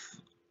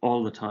groups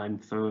all the time.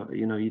 So,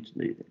 you know,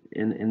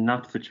 in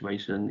that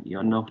situation,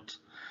 you're not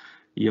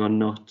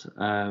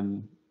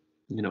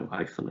you know,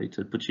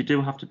 isolated, but you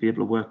do have to be able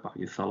to work by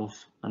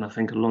yourself. And I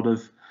think a lot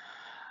of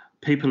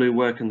people who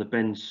work in the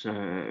bench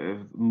are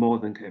more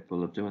than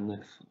capable of doing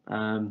this.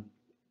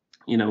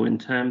 You know, in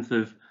terms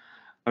of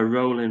a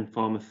role in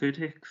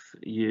pharmaceutics,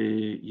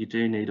 you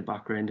do need a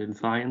background in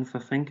science. I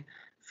think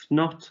it's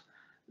not,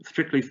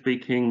 strictly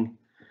speaking,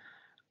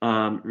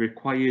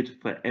 required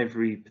for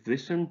every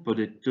position, but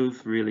it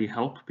does really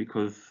help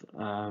because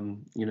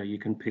you know, you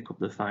can pick up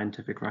the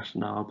scientific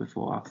rationale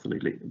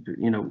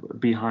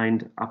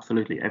behind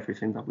absolutely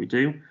everything that we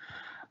do.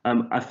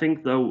 I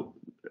think though,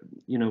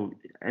 you know,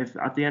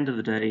 at the end of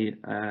the day,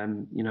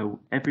 you know,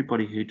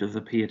 everybody who does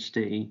a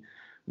PhD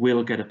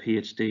will get a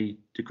PhD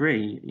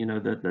degree. You know,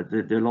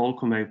 that they'll all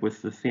come out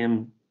with the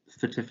same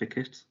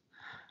certificate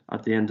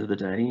at the end of the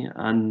day.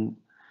 And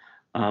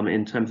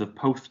in terms of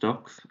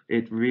postdocs,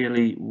 it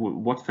really,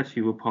 what sets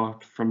you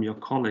apart from your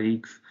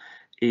colleagues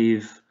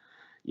is,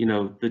 you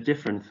know, the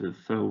differences.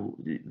 So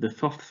the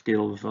soft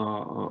skills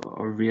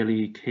are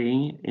really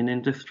key in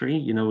industry.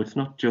 You know, it's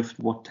not just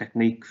what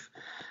techniques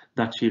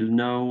that you'll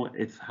know,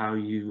 it's how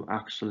you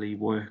actually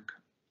work.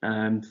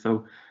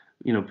 So,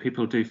 you know,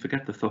 people do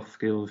forget the soft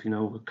skills. You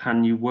know,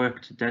 can you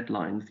work to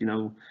deadlines? You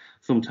know,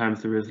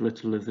 sometimes they're as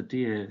little as a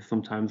day,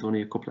 sometimes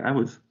only a couple of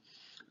hours.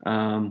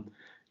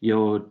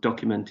 Your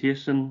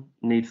documentation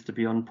needs to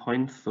be on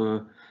point.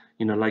 So,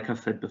 you know, like I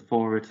said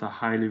before, it's a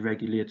highly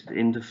regulated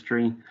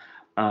industry.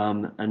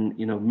 And,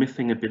 you know,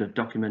 missing a bit of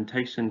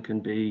documentation can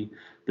be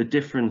the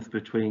difference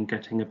between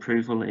getting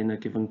approval in a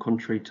given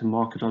country to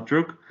market our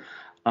drug.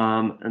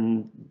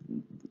 And,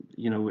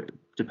 you know,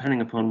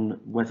 depending upon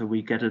whether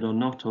we get it or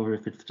not, or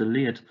if it's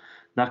delayed,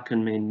 that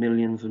can mean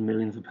millions and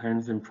millions of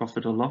pounds in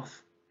profit or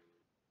loss.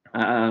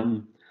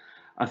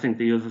 I think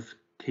the other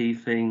key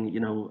thing, you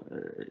know,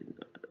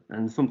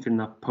 and something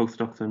that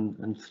postdocs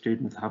and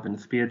students have in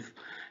spades,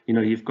 you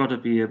know, you've got to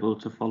be able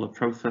to follow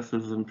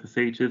processes and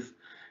procedures,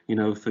 you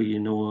know, so you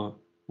know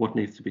what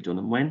needs to be done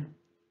and when.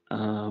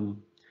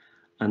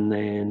 And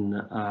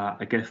then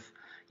I guess,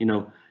 you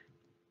know,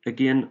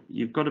 again,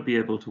 you've got to be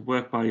able to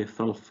work by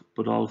yourself,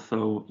 but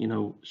also, you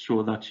know,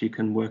 show that you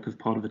can work as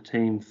part of a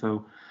team.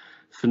 So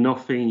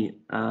Sanofi,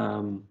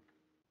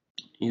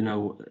 you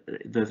know,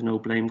 there's no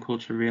blame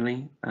culture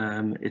really.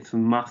 It's a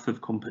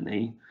massive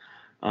company.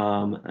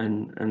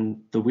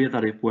 And the way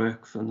that it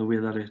works and the way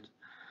that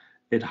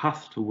it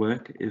has to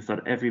work is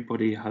that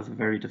everybody has a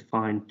very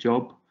defined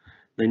job.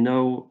 They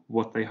know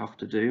what they have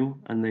to do,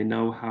 and they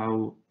know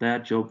how their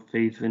job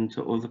feeds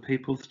into other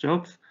people's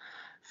jobs.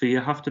 So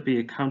you have to be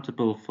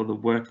accountable for the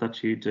work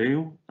that you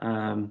do.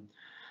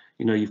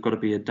 You know, you've got to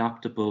be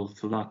adaptable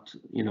so that,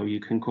 you know, you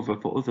can cover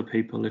for other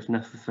people if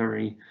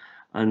necessary,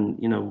 and,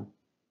 you know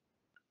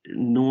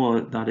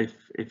that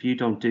if you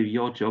don't do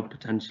your job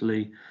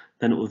potentially,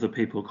 then other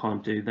people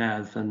can't do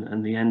theirs,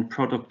 and the end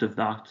product of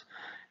that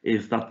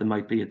is that there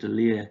might be a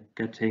delay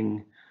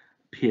getting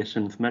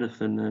patients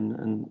medicine,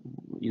 and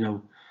you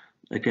know,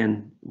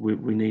 again,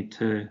 we need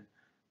to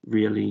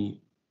really,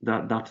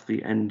 that's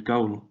the end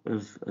goal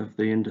of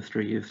the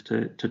industry, is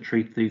to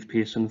treat these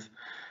patients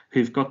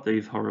who've got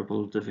these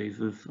horrible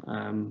diseases,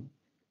 and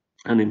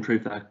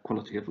improve their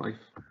quality of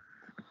life.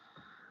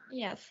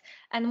 Yes.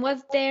 And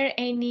was there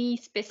any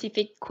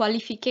specific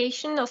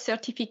qualification or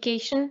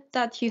certification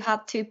that you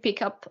had to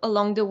pick up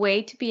along the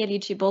way to be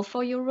eligible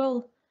for your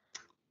role?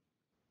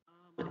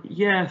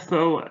 Yeah,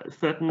 so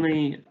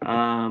certainly,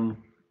 for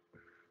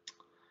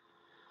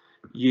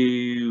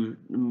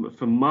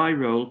my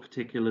role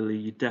particularly,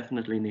 you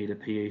definitely need a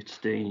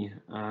PhD.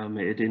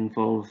 It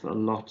involves a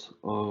lot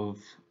of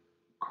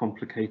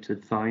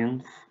complicated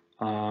science,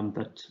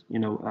 that, you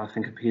know, I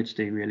think a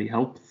PhD really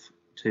helps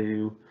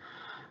to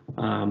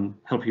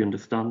help you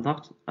understand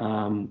that.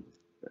 I'm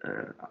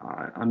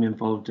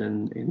involved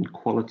in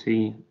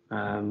quality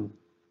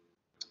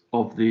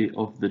of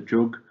the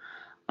drug,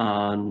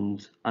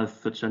 and as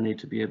such I need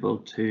to be able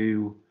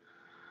to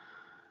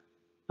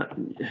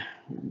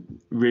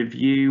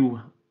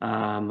review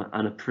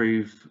and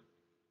approve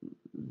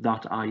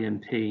that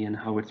IMP and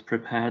how it's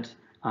prepared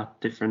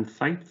at different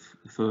sites.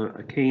 So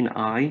a keen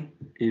eye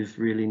is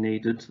really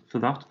needed for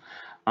that,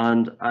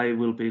 and I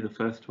will be the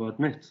first to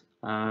admit,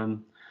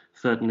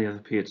 certainly as a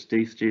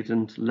PhD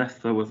student,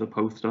 less so as a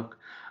postdoc,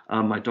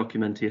 my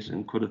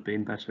documentation could have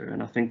been better,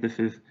 and I think this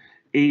is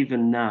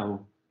even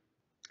now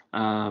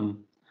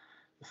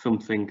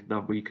something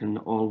that we can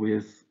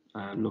always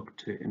look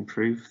to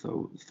improve.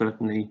 So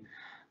certainly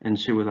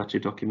ensure that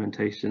your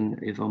documentation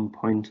is on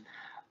point.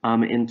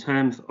 In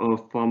terms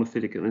of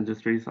pharmaceutical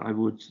industries, I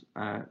would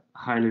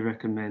highly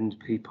recommend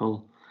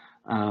people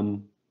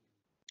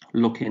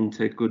look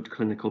into good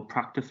clinical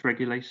practice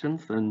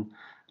regulations, and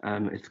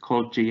it's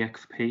called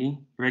GXP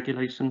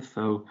regulations.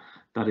 So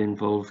that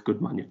involves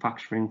good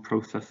manufacturing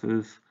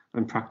processes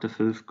and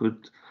practices,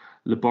 good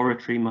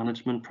laboratory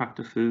management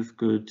practices,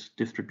 good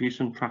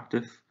distribution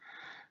practice,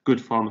 good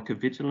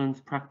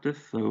pharmacovigilance practice,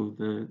 so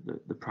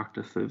the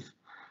practice of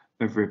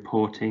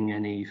reporting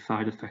any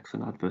side effects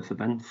and adverse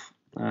events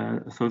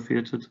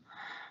associated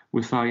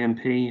with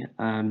IMP.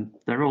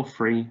 They're all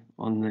free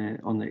on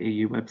the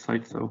EU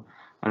website, so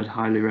I'd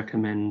highly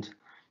recommend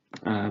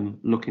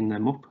looking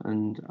them up.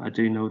 And I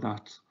do know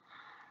that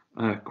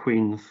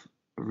Queen's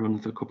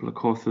runs a couple of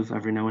courses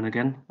every now and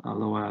again,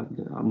 although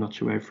I'm not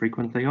sure how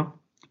frequent they are,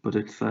 but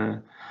it's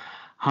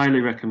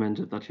highly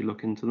recommended that you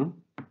look into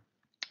them.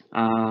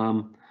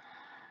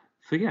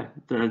 So yeah,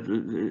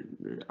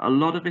 a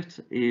lot of it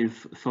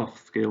is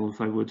soft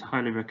skills. I would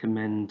highly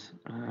recommend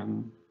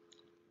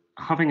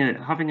having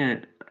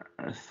a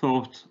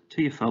thought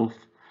to yourself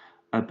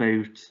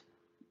about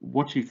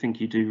what you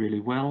think you do really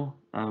well,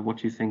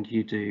 what you think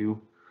you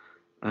do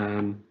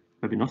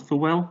maybe not so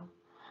well,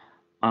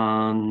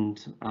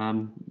 and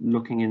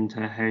looking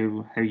into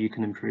how you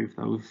can improve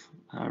those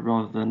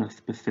rather than a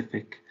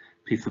specific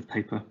piece of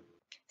paper.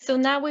 So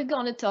now we're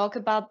going to talk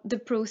about the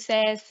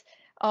process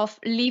of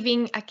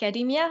leaving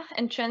academia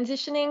and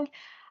transitioning.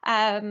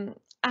 I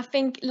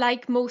think,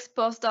 like most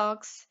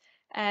postdocs,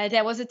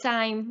 there was a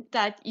time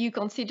that you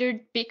considered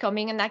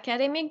becoming an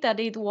academic, that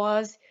it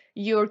was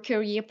your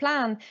career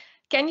plan.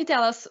 Can you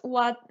tell us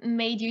what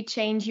made you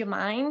change your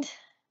mind?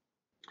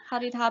 How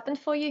did it happen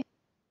for you?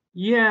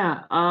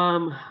 Yeah,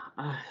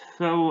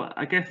 so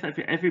I guess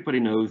everybody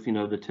knows, you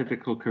know, the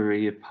typical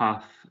career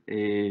path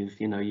is,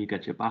 you know, you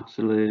get your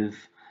bachelor's,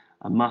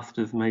 a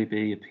master's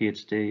maybe, a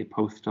PhD, a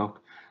postdoc,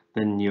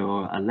 then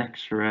you're a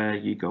lecturer,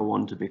 you go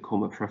on to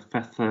become a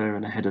professor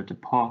and a head of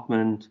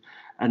department,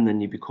 and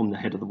then you become the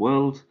head of the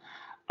world.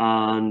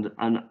 And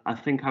I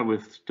think I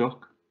was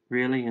stuck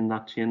really in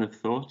that chain of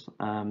thought.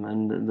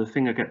 And the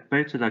thing I get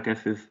about it, I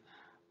guess, is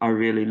I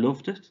really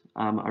loved it.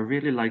 I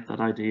really liked that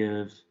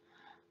idea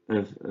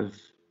of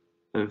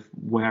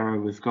where I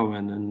was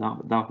going, and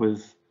that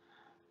was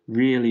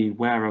really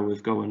where I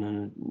was going.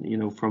 And you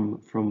know,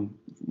 from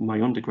my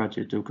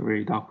undergraduate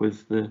degree, that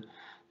was the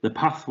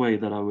pathway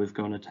that I was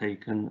going to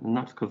take, and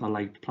that's because I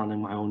liked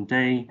planning my own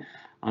day.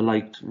 I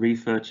liked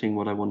researching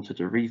what I wanted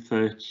to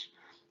research,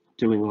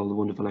 doing all the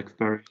wonderful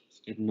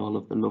experiments, getting all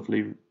of the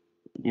lovely,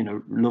 you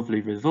know, lovely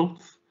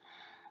results.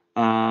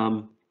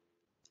 And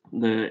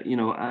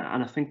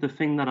I think the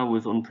thing that I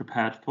was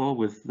unprepared for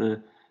was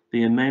the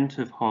amount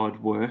of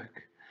hard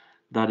work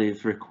that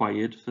is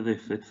required for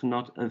this. It's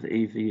not as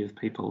easy as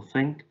people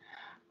think.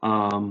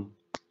 You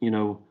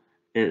know,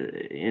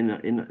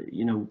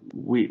 you know,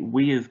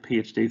 we as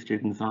PhD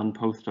students and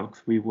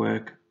postdocs, we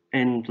work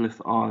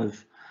endless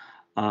hours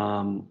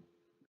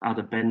at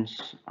a bench,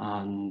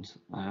 and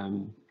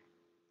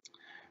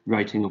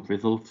writing up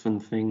results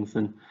and things.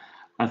 And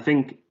I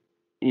think,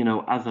 you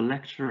know, as a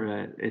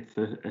lecturer, it's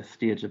a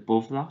stage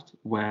above that,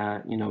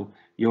 where, you know,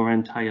 your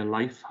entire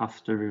life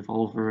has to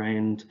revolve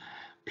around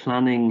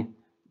planning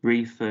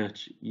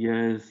research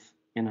years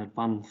in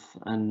advance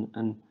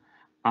and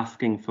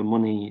asking for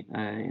money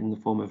in the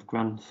form of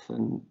grants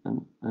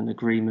and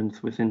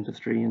agreements with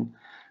industry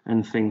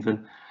and things.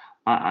 And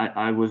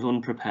I was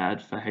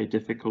unprepared for how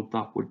difficult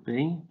that would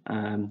be.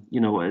 You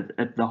know,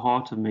 at the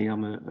heart of me,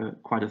 I'm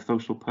quite a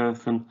social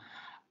person.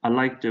 I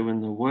like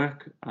doing the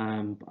work.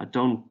 I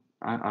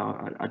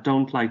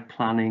don't like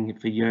planning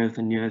for years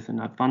and years in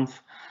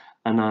advance,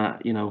 and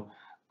you know,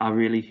 I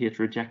really hate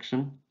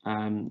rejection.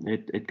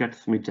 It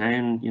gets me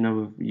down. You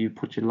know, you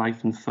put your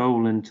life and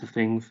soul into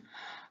things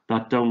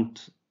that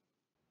don't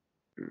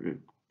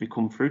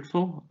become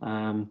fruitful.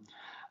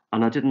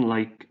 And I didn't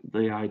like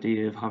the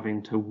idea of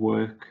having to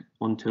work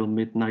until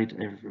midnight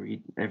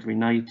every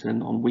night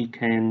and on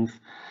weekends,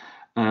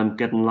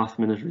 getting last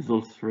minute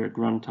results for a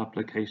grant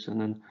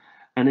application,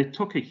 and it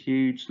took a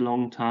huge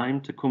long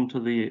time to come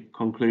to the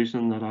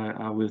conclusion that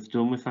I was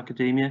done with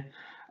academia.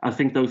 I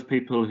think those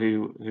people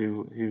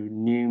who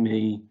knew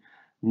me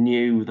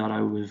knew that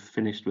I was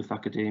finished with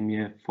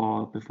academia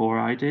far before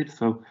I did.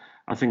 So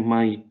I think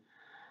my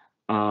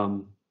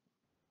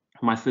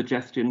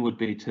suggestion would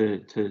be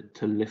to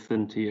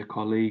listen to your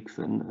colleagues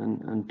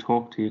and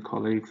talk to your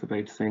colleagues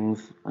about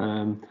things,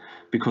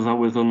 because I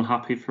was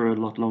unhappy for a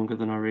lot longer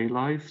than I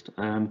realised.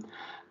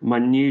 My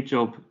new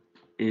job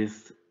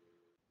is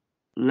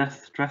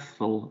less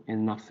stressful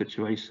in that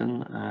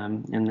situation,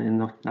 in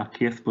that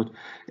case, but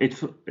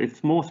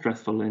it's more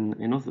stressful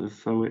in others.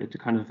 So it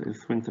kind of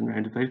is swings and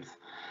roundabouts.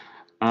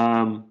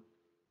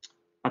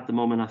 At the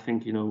moment, I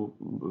think, you know,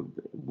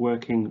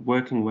 working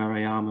where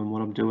I am and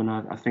what I'm doing,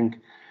 I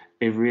think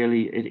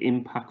it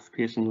impacts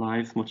patient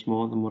lives much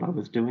more than what I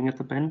was doing at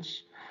the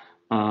bench.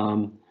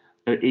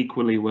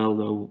 Equally well,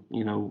 though,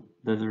 you know,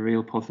 there's a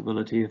real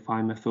possibility if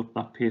I mess up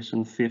that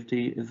patient's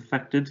safety is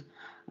affected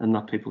and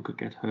that people could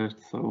get hurt.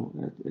 So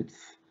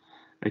it's,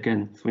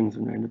 again, swings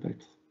and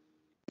roundabouts.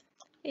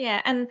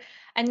 Yeah, and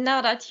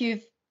now that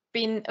you've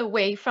been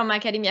away from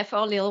academia for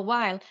a little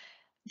while,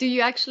 do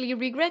you actually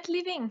regret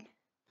leaving?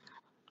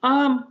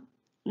 No,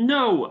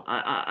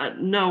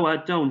 no, I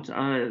don't.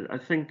 I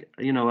think,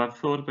 you know, I've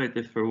thought about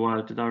this for a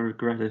while. Did I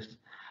regret it?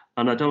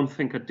 And I don't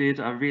think I did.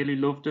 I really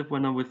loved it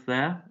when I was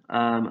there.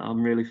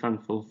 I'm really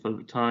thankful for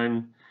the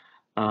time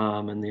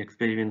and the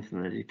experience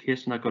and the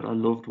education I got. I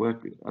loved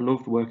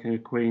working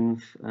at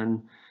Queen's,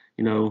 and,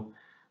 you know,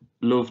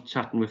 loved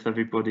chatting with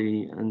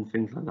everybody and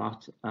things like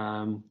that.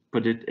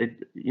 But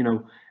you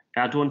know,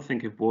 I don't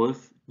think it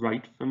was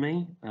right for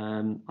me.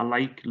 I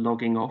like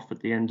logging off at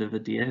the end of a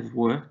day's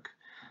work.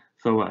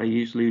 So I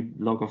usually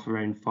log off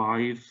around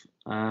 5,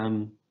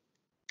 and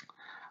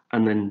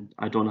then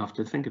I don't have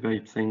to think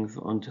about things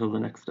until the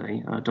next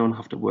day. I don't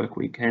have to work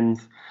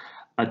weekends.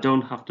 I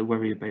don't have to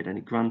worry about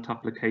any grant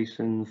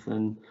applications,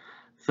 and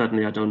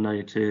certainly I don't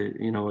need to,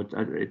 you know,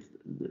 it's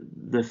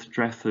the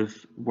stress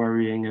of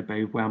worrying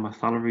about where my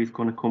salary is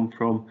going to come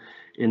from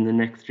in the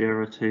next year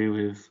or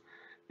two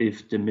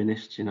is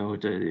diminished. You know,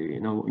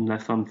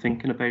 unless I'm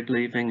thinking about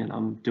leaving and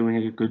I'm doing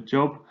a good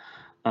job.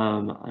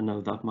 I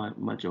know that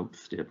my job's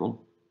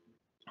stable,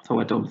 so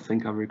I don't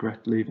think I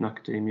regret leaving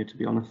academia, to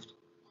be honest.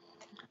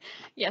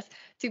 Yes,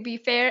 to be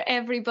fair,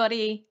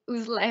 everybody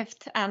who's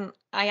left, and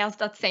I asked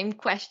that same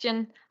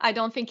question, I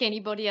don't think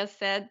anybody has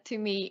said to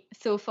me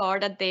so far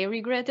that they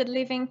regretted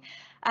leaving.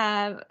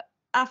 I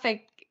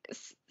think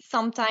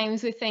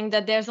sometimes we think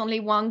that there's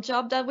only one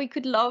job that we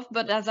could love,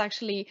 but there's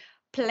actually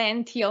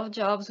plenty of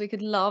jobs we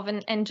could love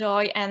and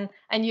enjoy, and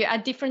you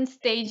at different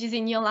stages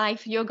in your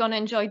life you're going to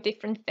enjoy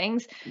different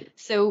things.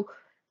 So,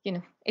 you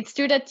know, it's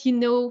true that you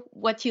know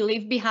what you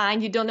leave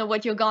behind, you don't know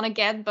what you're going to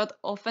get, but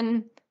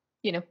often,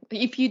 you know,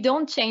 if you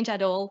don't change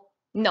at all,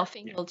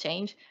 nothing will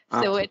change.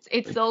 So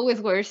it's always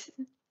worth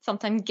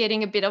sometimes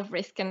getting a bit of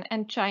risk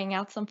and trying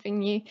out something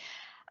new.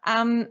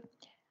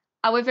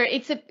 However,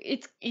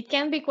 it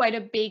can be quite a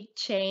big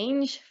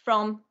change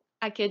from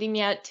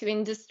academia to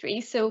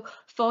industry. So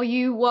for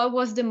you, what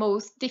was the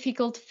most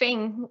difficult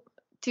thing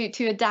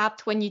to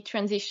adapt when you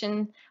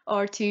transition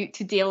or to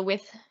deal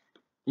with?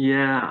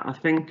 Yeah, I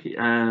think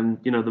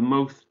you know, the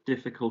most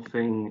difficult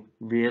thing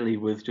really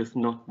was just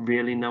not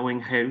really knowing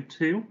how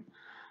to.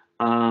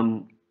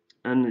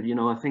 And you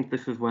know, I think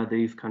this is where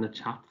these kind of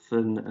chats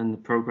and the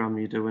program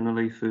you do,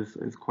 Annalise,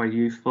 is quite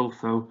useful.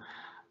 So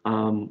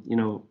you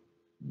know,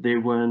 they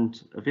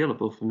weren't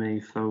available for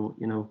me. So,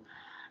 you know,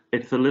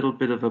 it's a little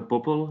bit of a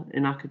bubble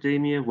in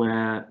academia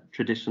where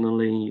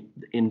traditionally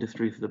the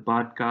industry is the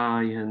bad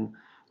guy, and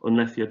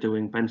unless you're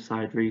doing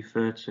benchside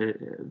research,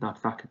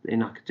 that's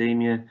in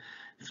academia,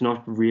 it's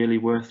not really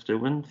worth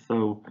doing.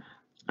 So,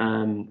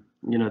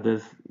 you know,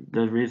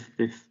 there is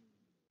this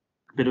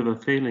bit of a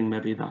feeling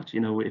maybe that, you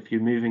know, if you're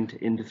moving to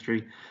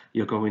industry,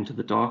 you're going to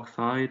the dark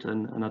side,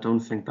 and I don't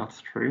think that's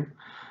true.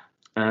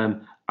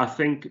 I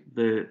think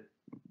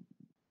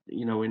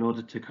you know, in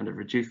order to kind of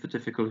reduce the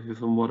difficulties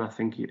and what I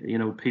think, you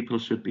know, people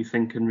should be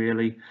thinking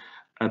really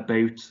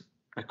about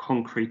a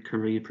concrete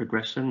career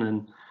progression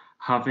and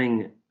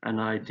having an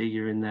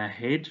idea in their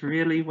head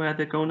really where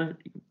they're going to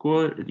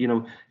go. You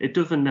know, it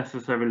doesn't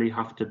necessarily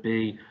have to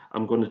be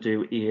I'm going to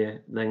do A,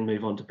 then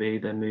move on to B,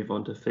 then move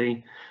on to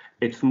C.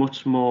 It's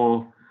much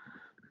more,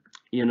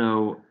 you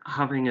know,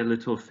 having a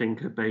little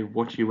think about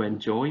what you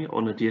enjoy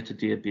on a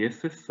day-to-day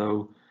basis.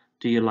 So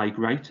do you like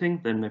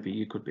writing? Then maybe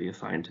you could be a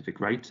scientific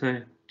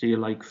writer. Do you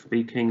like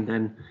speaking?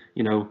 Then,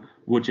 you know,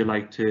 would you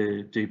like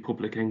to do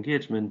public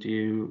engagement?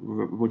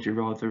 Would you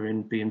rather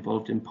be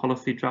involved in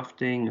policy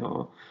drafting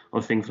or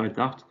things like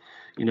that?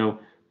 You know,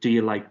 do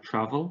you like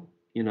travel?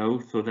 You know,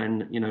 so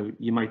then, you know,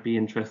 you might be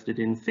interested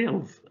in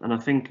sales. And I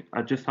think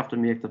I just have to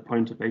make the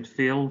point about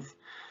sales.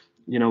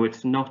 You know,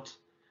 it's not,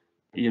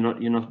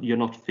 you're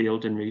not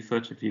field in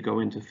research if you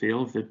go into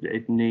fields.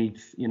 It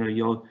needs, you know,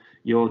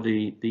 you're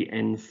the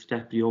end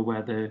step. You're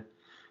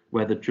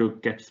where the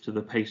drug gets to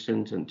the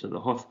patient and to the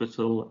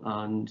hospital,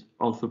 and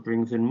also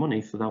brings in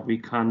money so that we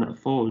can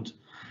afford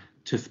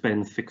to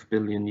spend €6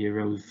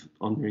 billion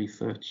on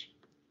research.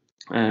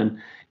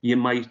 You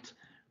might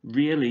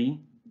really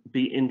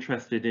be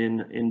interested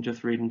in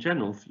just reading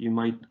journals. You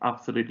might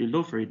absolutely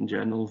love reading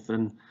journals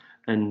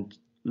and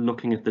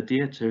looking at the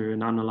data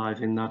and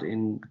analysing that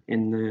in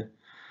the,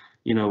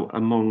 you know,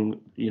 among,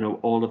 you know,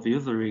 all of the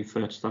other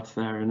research that's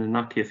there. And in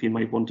that case, you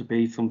might want to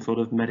be some sort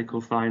of medical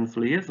science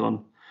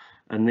liaison.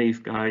 And these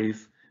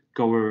guys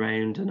go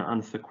around and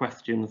answer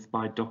questions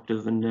by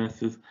doctors and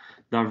nurses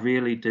that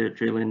really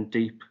drill in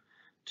deep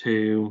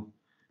to,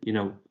 you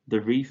know, the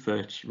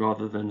research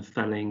rather than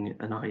selling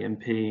an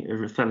IMP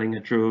or selling a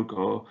drug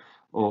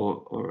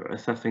or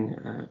assessing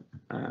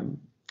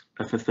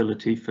a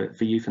facility for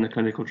use in a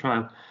clinical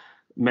trial.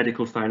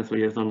 Medical science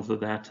liaisons are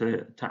there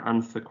to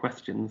answer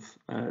questions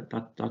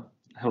that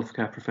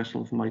healthcare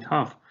professionals might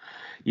have.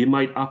 You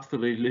might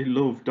absolutely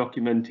love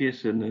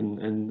documentation, and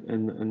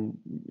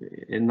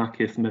in that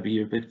case, maybe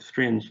you're a bit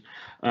strange,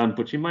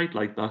 but you might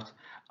like that.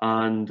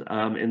 And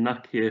in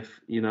that case,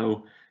 you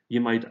know, you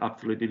might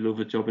absolutely love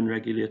a job in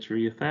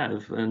regulatory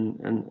affairs,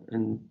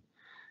 and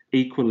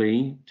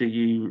equally, do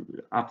you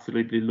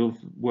absolutely love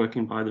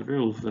working by the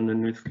rules? And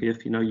in this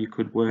case, you know, you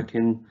could work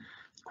in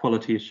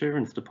quality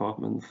assurance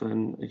departments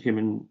and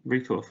human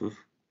resources.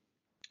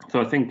 So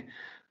I think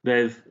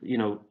there's, you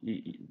know,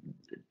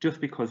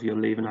 just because you're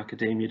leaving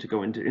academia to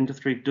go into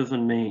industry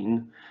doesn't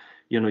mean,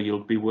 you know,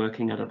 you'll be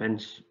working at a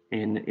bench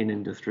in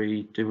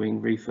industry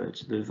doing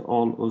research. There's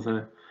all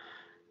other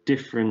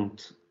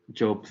different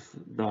jobs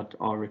that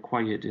are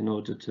required in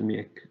order to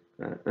make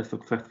a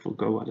successful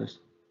go at it.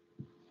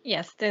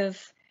 Yes,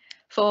 there's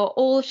for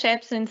all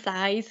shapes and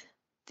size,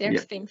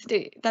 there's things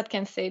that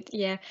can fit.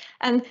 Yeah.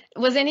 And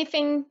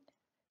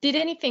did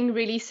anything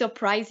really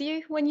surprise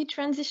you when you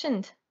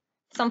transitioned?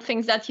 Some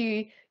things that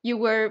you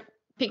were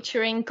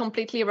picturing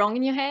completely wrong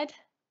in your head?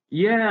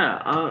 Yeah,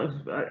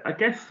 I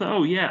guess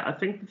so. Yeah, I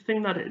think the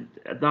thing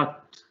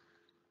that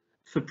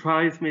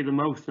surprised me the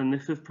most, and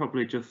this is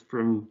probably just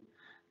from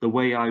the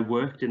way I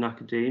worked in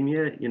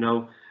academia, you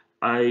know,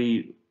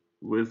 I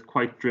was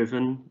quite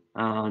driven,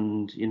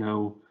 and, you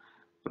know,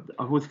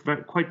 I was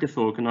quite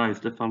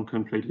disorganized, if I'm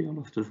completely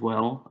honest, as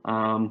well.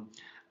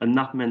 And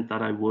that meant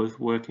that I was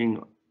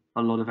working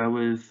a lot of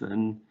hours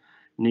and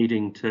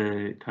needing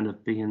to kind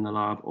of be in the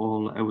lab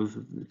all hours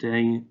of the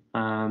day.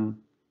 And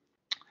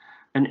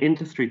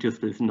industry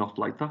just is not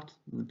like that.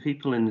 The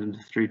people in the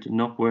industry do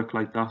not work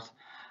like that.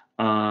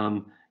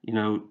 You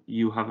know,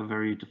 you have a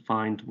very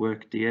defined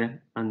work day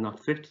and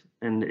that's it.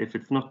 And if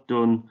it's not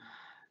done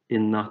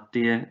in that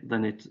day,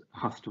 then it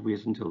has to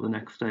wait until the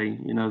next day.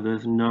 You know,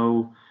 there's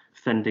no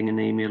sending an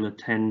email at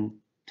 10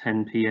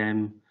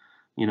 p.m,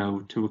 you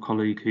know, to a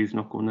colleague who's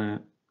not going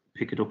to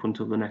pick it up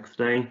until the next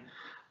day.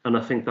 And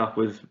I think that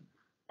was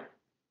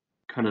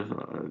kind of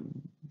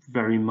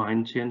very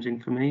mind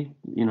changing for me,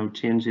 you know,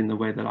 changing the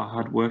way that I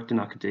had worked in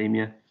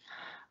academia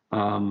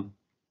to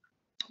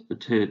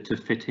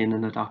fit in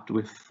and adapt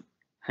with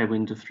how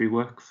industry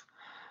works.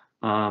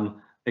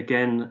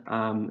 Again,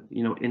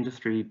 you know,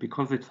 industry,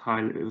 because it's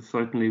highly,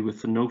 certainly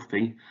with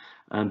Sanofi,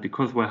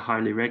 because we're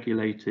highly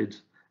regulated,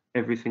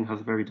 everything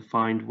has a very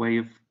defined way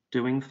of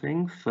doing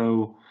things.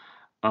 So,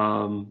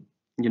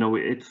 you know,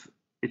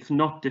 it's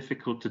not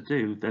difficult to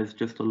do. There's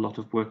just a lot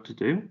of work to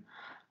do.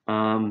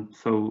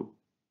 So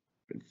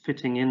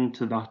fitting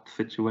into that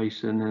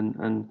situation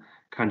and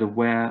kind of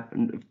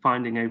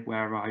finding out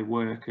where I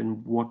work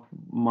and what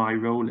my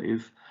role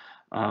is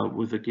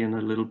was again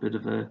a little bit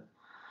of a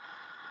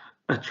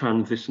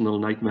transitional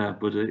nightmare,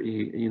 but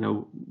you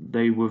know,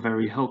 they were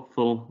very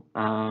helpful,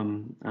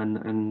 and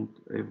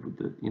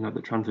you know,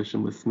 the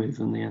transition was smooth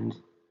in the end.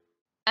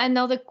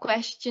 Another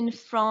question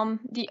from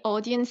the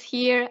audience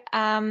here,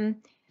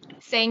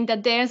 saying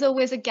that there's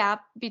always a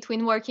gap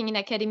between working in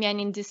academia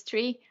and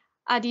industry.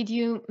 How did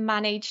you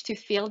manage to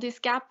fill this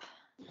gap?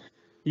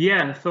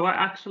 Yeah, so I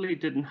actually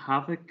didn't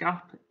have a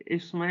gap,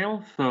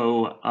 Ismail.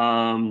 So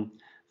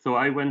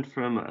I went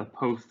from a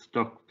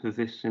postdoc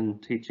position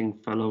teaching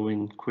fellow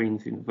in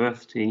Queen's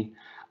University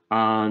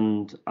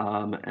and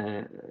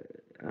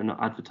an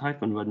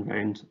advertisement went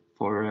round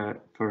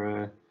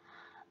for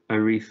a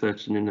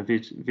research and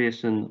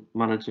innovation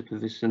manager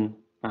position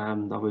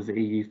that was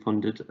EU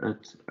funded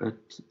at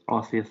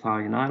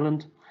RCSI in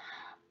Ireland,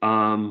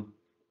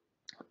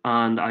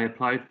 and I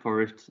applied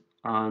for it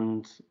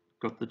and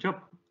got the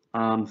job.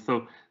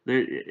 So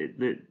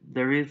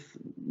there is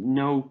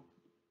no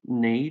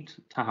need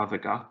to have a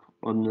gap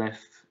unless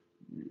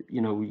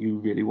you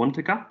really want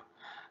a gap.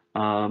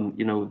 There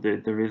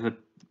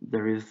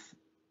is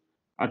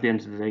at the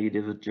end of the day, it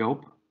is a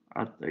job.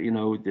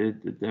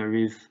 There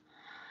is,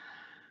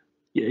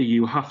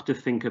 you have to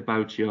think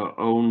about your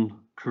own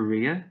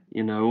career.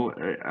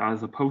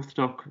 As a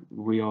postdoc,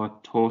 we are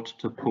taught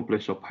to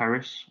publish or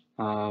perish.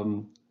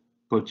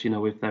 But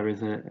if there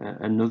is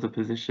another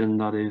position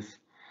that is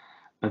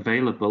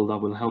available that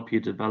will help you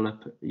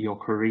develop your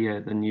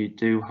career, then you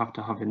do have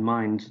to have in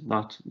mind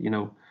that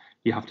you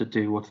have to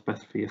do what's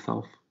best for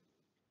yourself.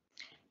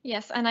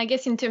 Yes, and I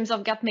guess in terms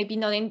of gap, maybe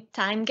not in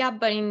time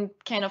gap, but in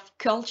kind of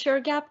culture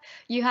gap,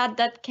 you had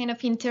that kind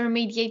of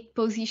intermediate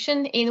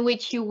position in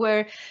which you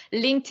were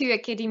linked to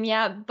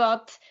academia,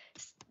 but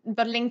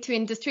linked to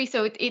industry.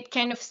 So it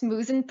kind of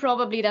smoothened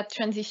probably that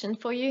transition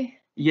for you.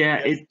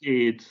 Yeah, yes. It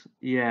did.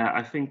 Yeah,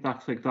 I think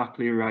that's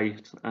exactly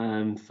right.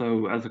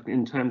 So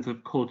in terms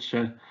of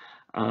culture,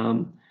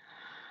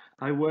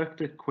 I worked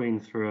at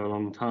Queen's for a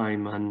long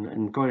time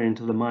and got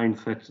into the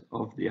mindset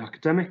of the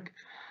academic.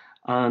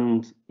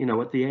 And,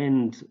 at the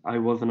end, I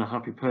wasn't a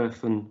happy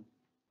person.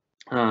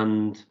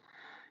 And,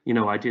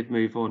 I did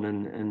move on.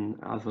 And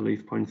as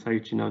Elise points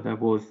out, there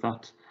was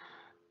that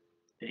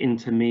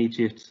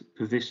intermediate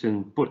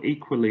position. But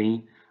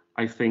equally,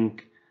 I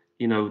think,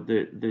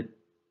 the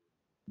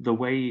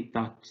way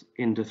that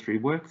industry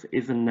works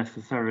isn't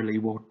necessarily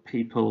what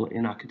people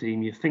in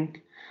academia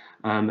think.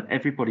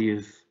 Everybody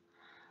is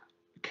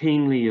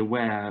keenly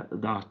aware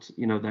that,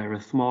 they're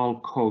a small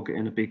cog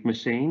in a big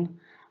machine.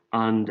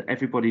 And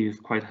everybody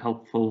is quite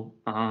helpful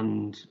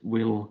and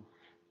will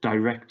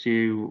direct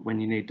you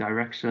when you need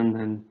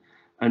direction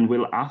and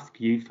will ask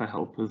you for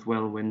help as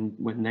well when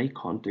they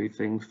can't do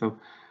things. So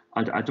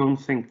I don't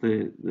think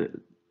the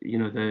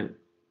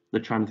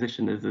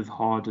transition is as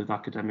hard as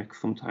academics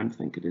sometimes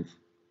think it is.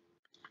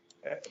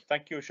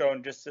 Thank you,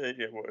 Sean. Just I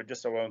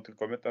want to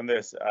comment on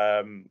this.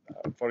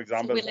 For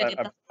example,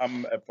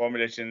 I'm a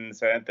formulation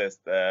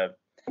scientist.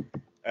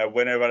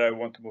 Whenever I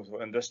want to move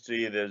to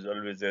industry, there's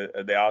always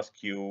they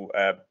ask you,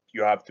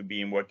 you have to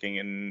be working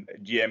in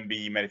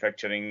GMP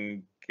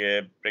manufacturing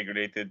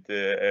regulated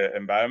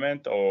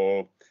environment,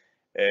 or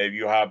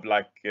you have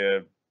like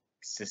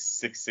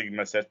Six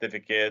Sigma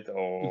certificate,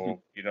 or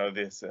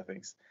these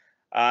things.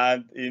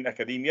 And in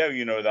academia,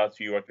 that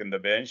you work in the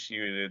bench,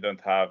 you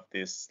don't have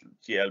this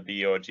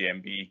GLB or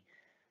GMB.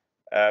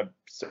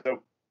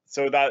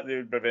 So that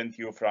will prevent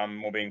you from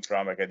moving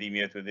from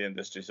academia to the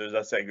industry. So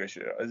that's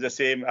the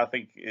same, I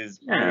think, is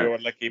we were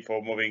lucky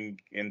for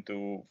moving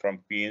from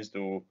Queen's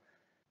to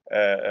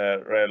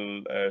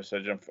Royal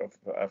Surgeon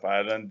of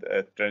Ireland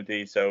at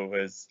Trinity.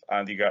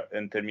 And you got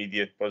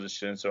intermediate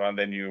position. So, and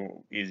then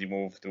you easy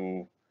move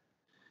to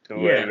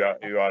where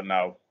you are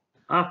now.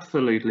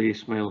 Absolutely,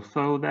 Ismail.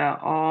 So there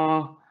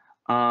are,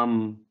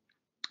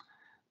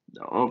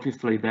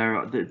 obviously there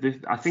are.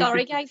 I think.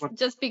 Sorry, guys,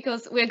 just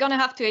because we're gonna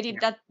have to edit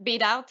that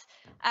bit out.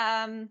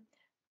 Can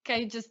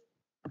you just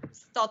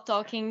start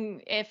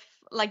talking if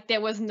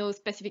there was no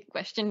specific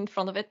question in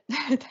front of it?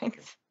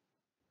 Thanks.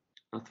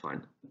 That's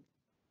fine.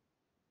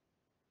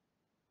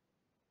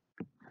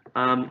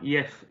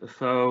 Yes.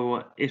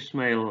 So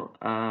Ismail,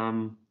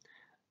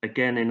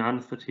 again, in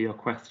answer to your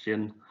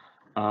question,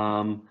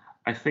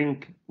 I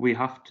think we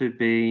have to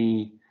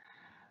be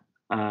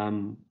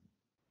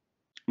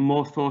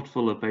more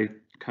thoughtful about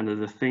kind of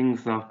the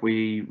things that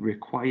we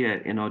require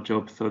in our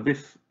job. So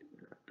this,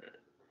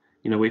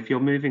 if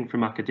you're moving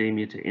from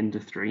academia to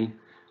industry,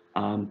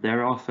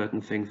 there are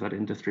certain things that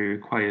industry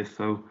requires.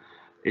 So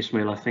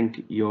Ismail, I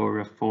think you're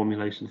a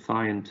formulation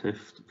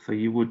scientist, so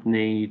you would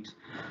need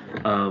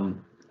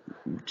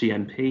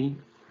GMP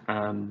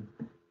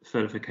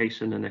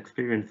certification and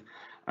experience.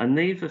 And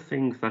these are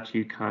things that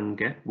you can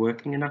get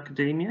working in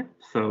academia.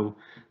 So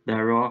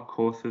there are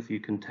courses you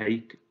can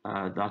take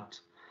that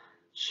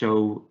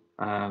show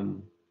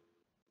and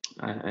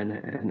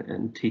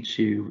teach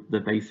you the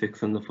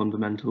basics and the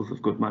fundamentals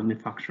of good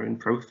manufacturing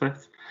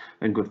process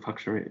and good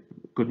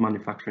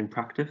manufacturing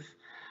practice.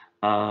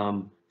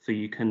 So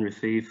you can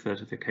receive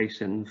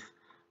certifications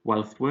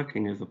whilst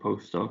working as a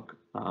postdoc.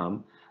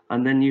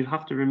 And then you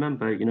have to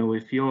remember,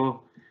 if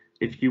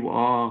you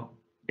are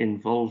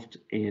involved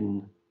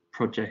in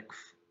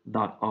projects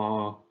that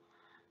are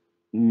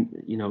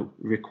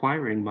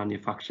requiring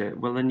manufacture,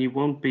 well, then you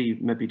won't be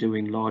maybe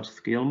doing large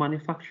scale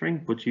manufacturing,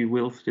 but you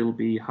will still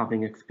be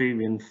having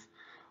experience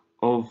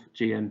of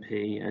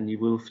GMP, and you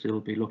will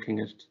still be looking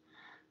at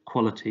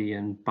quality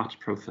and batch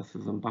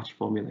processes and batch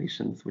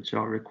formulations, which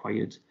are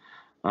required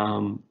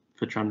for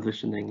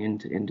transitioning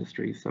into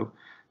industry. So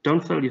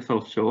don't sell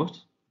yourself short.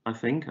 I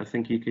think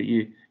you could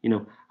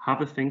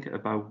have a think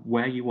about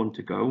where you want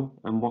to go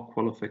and what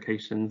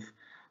qualifications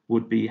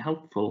would be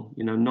helpful.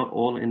 You know, not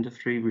all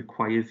industry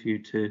requires you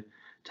to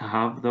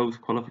have those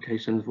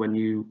qualifications when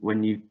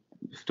you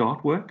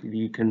start work.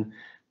 You can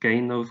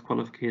gain those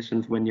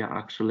qualifications when you're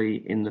actually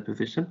in the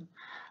position,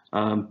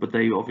 but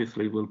they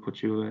obviously will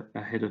put you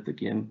ahead of the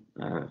game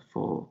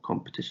for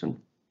competition.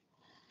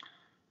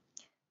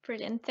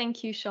 Brilliant,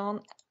 thank you,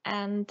 Sean.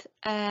 And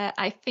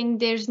I think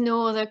there's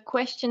no other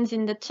questions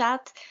in the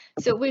chat,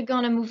 so we're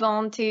gonna move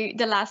on to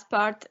the last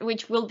part,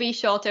 which will be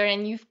shorter.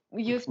 And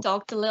you've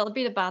talked a little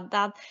bit about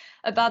that,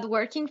 about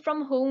working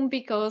from home,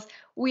 because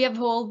we have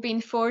all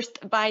been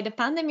forced by the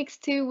pandemics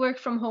to work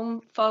from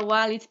home for a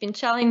while. It's been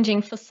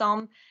challenging for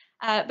some,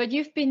 but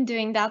you've been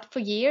doing that for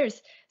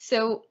years.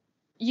 So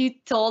you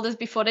told us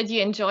before that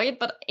you enjoy it,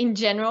 but in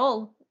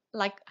general,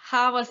 like,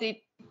 how has it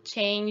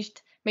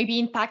changed, maybe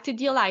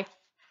impacted your life?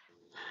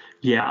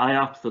 Yeah, I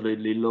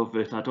absolutely love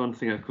it. I don't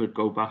think I could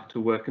go back to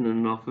working in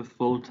an office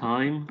full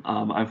time.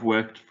 I've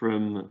worked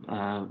from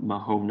my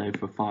home now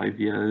for 5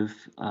 years,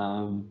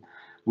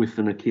 with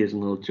an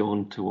occasional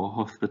jaunt to a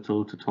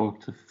hospital to talk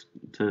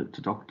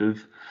to doctors.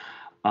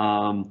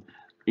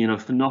 You know,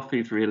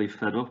 Sanofi's really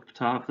set up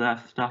to have their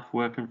staff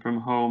working from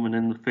home and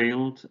in the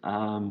field.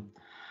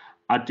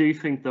 I do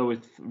think, though,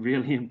 it's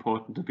really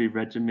important to be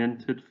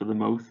regimented for the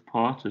most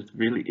part. It's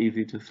really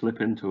easy to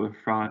slip into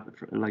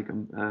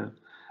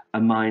a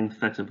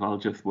mindset of I'll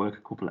just work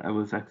a couple of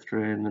hours extra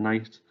in the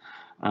night,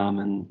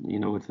 and you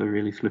know, it's a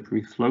really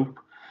slippery slope.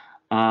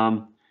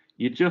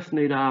 You just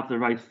need to have the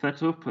right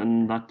setup,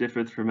 and that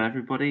differs from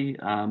everybody.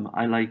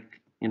 I like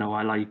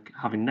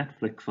having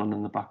Netflix on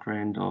in the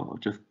background, or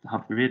just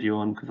have the radio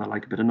on because I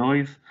like a bit of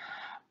noise.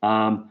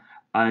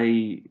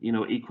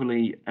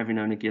 Equally, every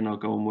now and again I'll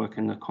go and work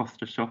in the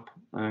Costa shop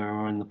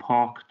or in the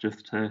park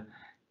just to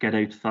get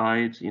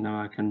outside. You know,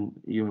 I can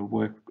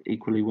work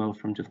equally well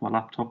from just my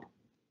laptop.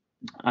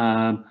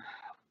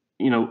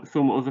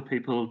 Some other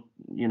people,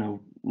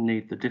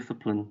 need the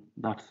discipline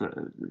that's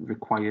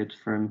required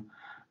from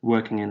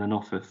working in an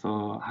office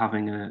or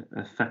having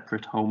a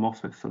separate home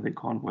office, so they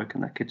can't work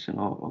in their kitchen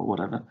or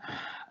whatever.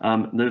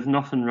 There's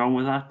nothing wrong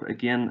with that, but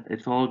again,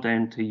 it's all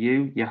down to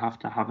you. You have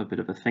to have a bit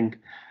of a think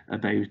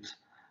about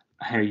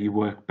how you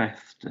work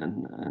best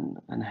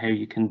and how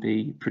you can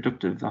be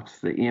productive. That's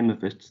the aim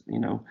of it.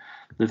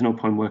 There's no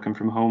point working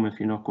from home if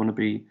you're not going to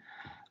be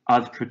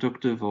as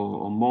productive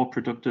or more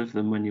productive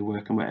than when you're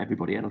working with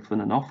everybody else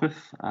in an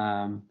office.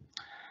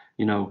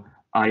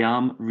 I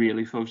am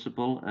really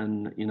sociable,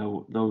 and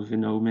those who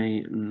know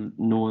me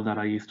know that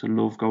I used to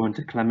love going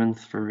to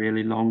Clements for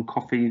really long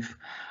coffees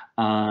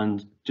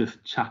and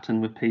just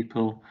chatting with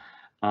people,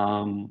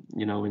 in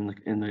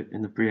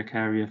the break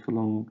area for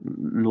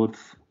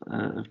loads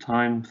of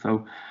time.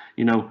 So,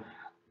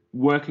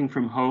 working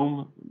from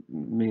home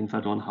means I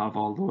don't have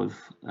all those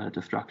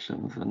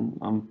distractions, and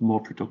I'm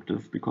more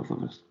productive because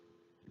of it.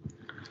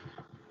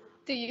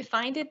 Do you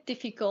find it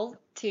difficult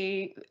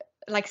to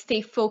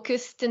stay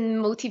focused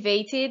and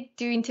motivated?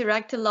 Do you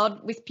interact a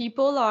lot with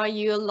people, or are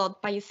you a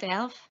lot by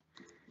yourself?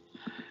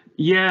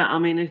 Yeah, I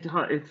mean,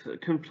 it's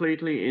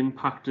completely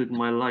impacted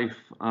my life.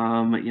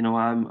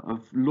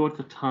 I've loads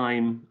of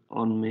time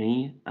on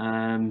me.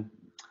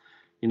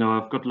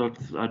 I've got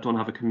lots. I don't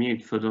have a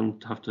commute, so I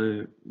don't have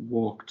to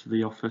walk to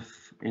the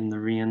office in the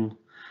rain.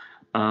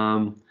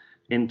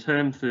 In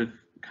terms of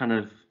kind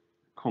of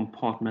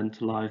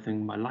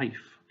compartmentalizing my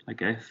life, I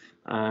guess,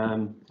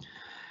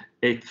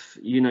 it's,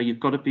 you've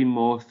got to be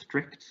more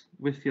strict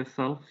with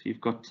yourself.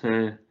 You've got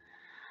to,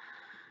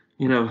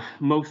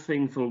 most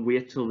things will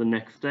wait till the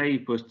next day,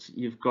 but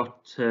you've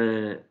got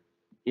to,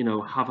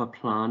 have a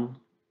plan.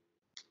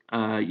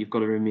 You've got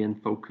to remain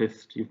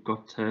focused. You've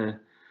got to,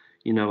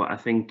 I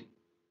think,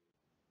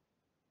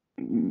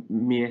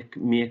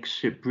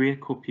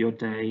 break up your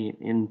day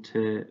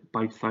into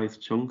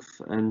bite-sized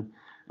chunks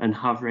and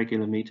have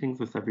regular meetings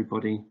with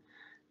everybody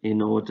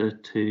in order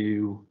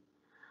to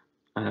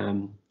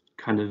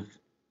kind of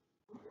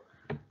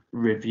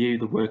review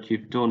the work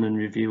you've done and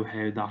review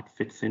how that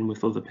fits in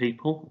with other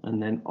people,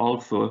 and then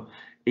also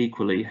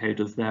equally, how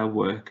does their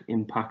work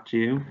impact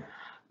you?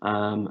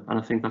 And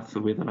I think that's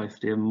the way that I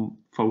stay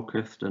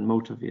focused and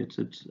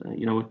motivated.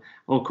 It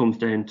all comes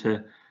down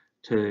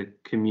to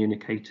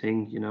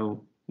communicating.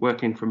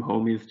 Working from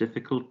home is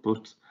difficult,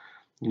 but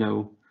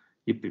you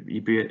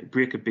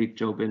break a big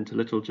job into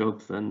little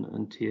jobs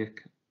and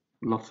take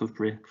lots of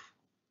breaks.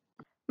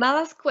 My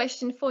last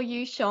question for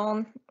you,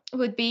 Sean,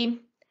 would be,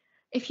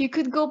 if you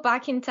could go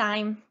back in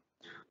time,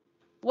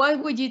 what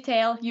would you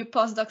tell your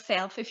postdoc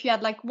self? If you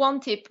had one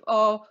tip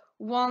or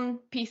one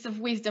piece of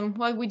wisdom,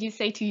 what would you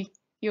say to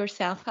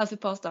yourself as a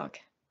postdoc?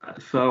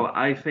 So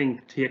I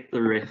think take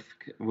the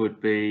risk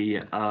would be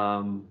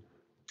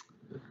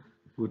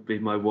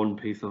my one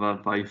piece of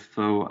advice.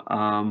 So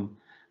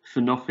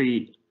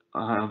Sanofi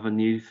have a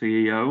new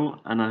CEO,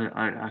 and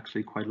I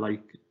actually quite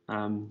like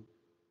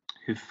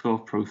his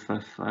thought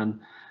process. And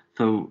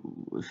so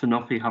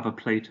Sanofi have a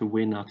play to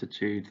win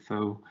attitude.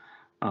 So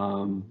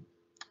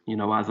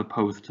as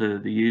opposed to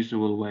the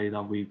usual way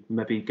that we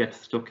maybe get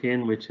stuck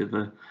in, which is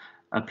a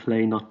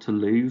play not to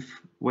lose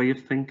way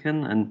of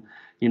thinking. And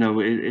you know,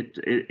 it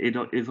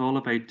is all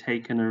about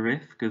taking a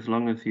risk. As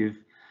long as you've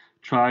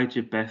tried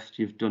your best,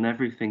 you've done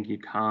everything you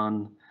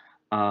can.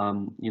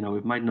 You know,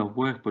 it might not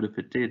work, but if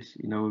it did,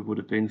 you know, it would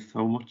have been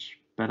so much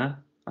better.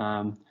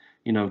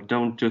 You know,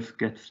 don't just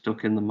get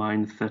stuck in the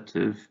mindset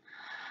of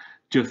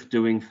just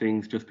doing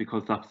things just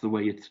because that's the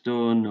way it's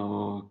done,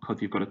 or because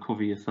you've got to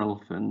cover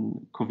yourself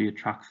and cover your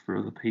tracks for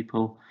other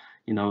people.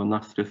 You know, and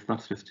that's just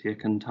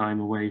taking time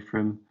away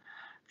from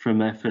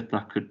effort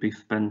that could be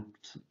spent,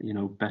 you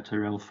know,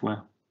 better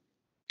elsewhere.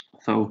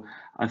 So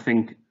I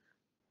think,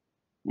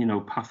 you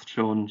know, past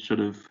Sean should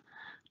have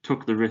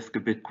took the risk a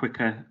bit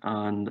quicker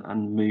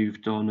and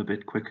moved on a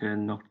bit quicker,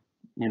 and not,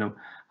 you know,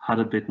 had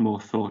a bit more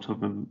thought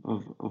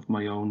of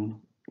my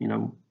own, you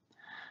know,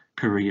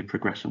 career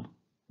progression.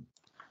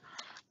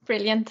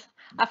 Brilliant.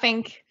 I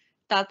think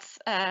that's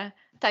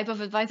type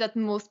of advice that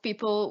most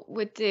people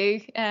would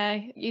do.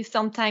 You're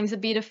sometimes a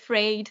bit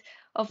afraid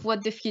of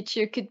what the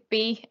future could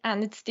be,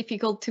 and it's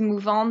difficult to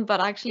move on, but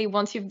actually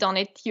once you've done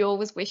it, you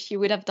always wish you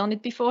would have done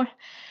it before.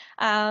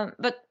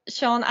 But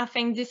Sean, I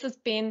think this has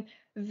been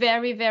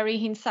very, very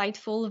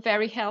insightful,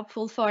 very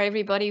helpful for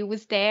everybody who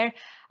was there.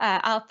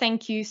 I'll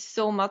thank you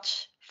so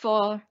much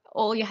for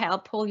all your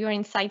help, all your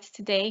insights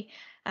today.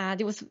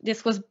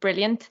 This was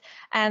brilliant.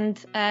 And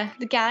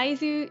the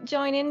guys who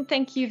join in,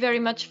 thank you very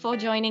much for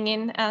joining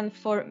in and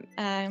for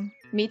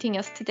meeting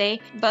us today.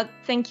 But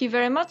thank you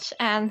very much,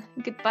 and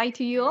goodbye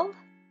to you all.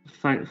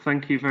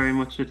 Thank you very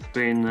much. It's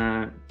been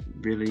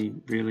really,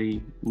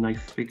 really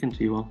nice speaking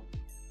to you all.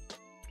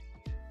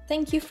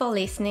 Thank you for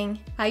listening.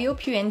 I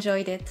hope you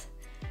enjoyed it.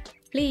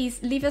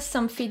 Please leave us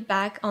some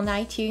feedback on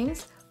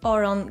iTunes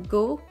or on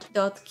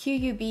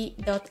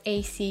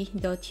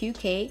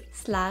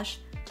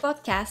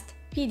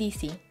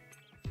go.qub.ac.uk/podcastpdc.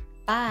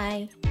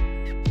 Bye!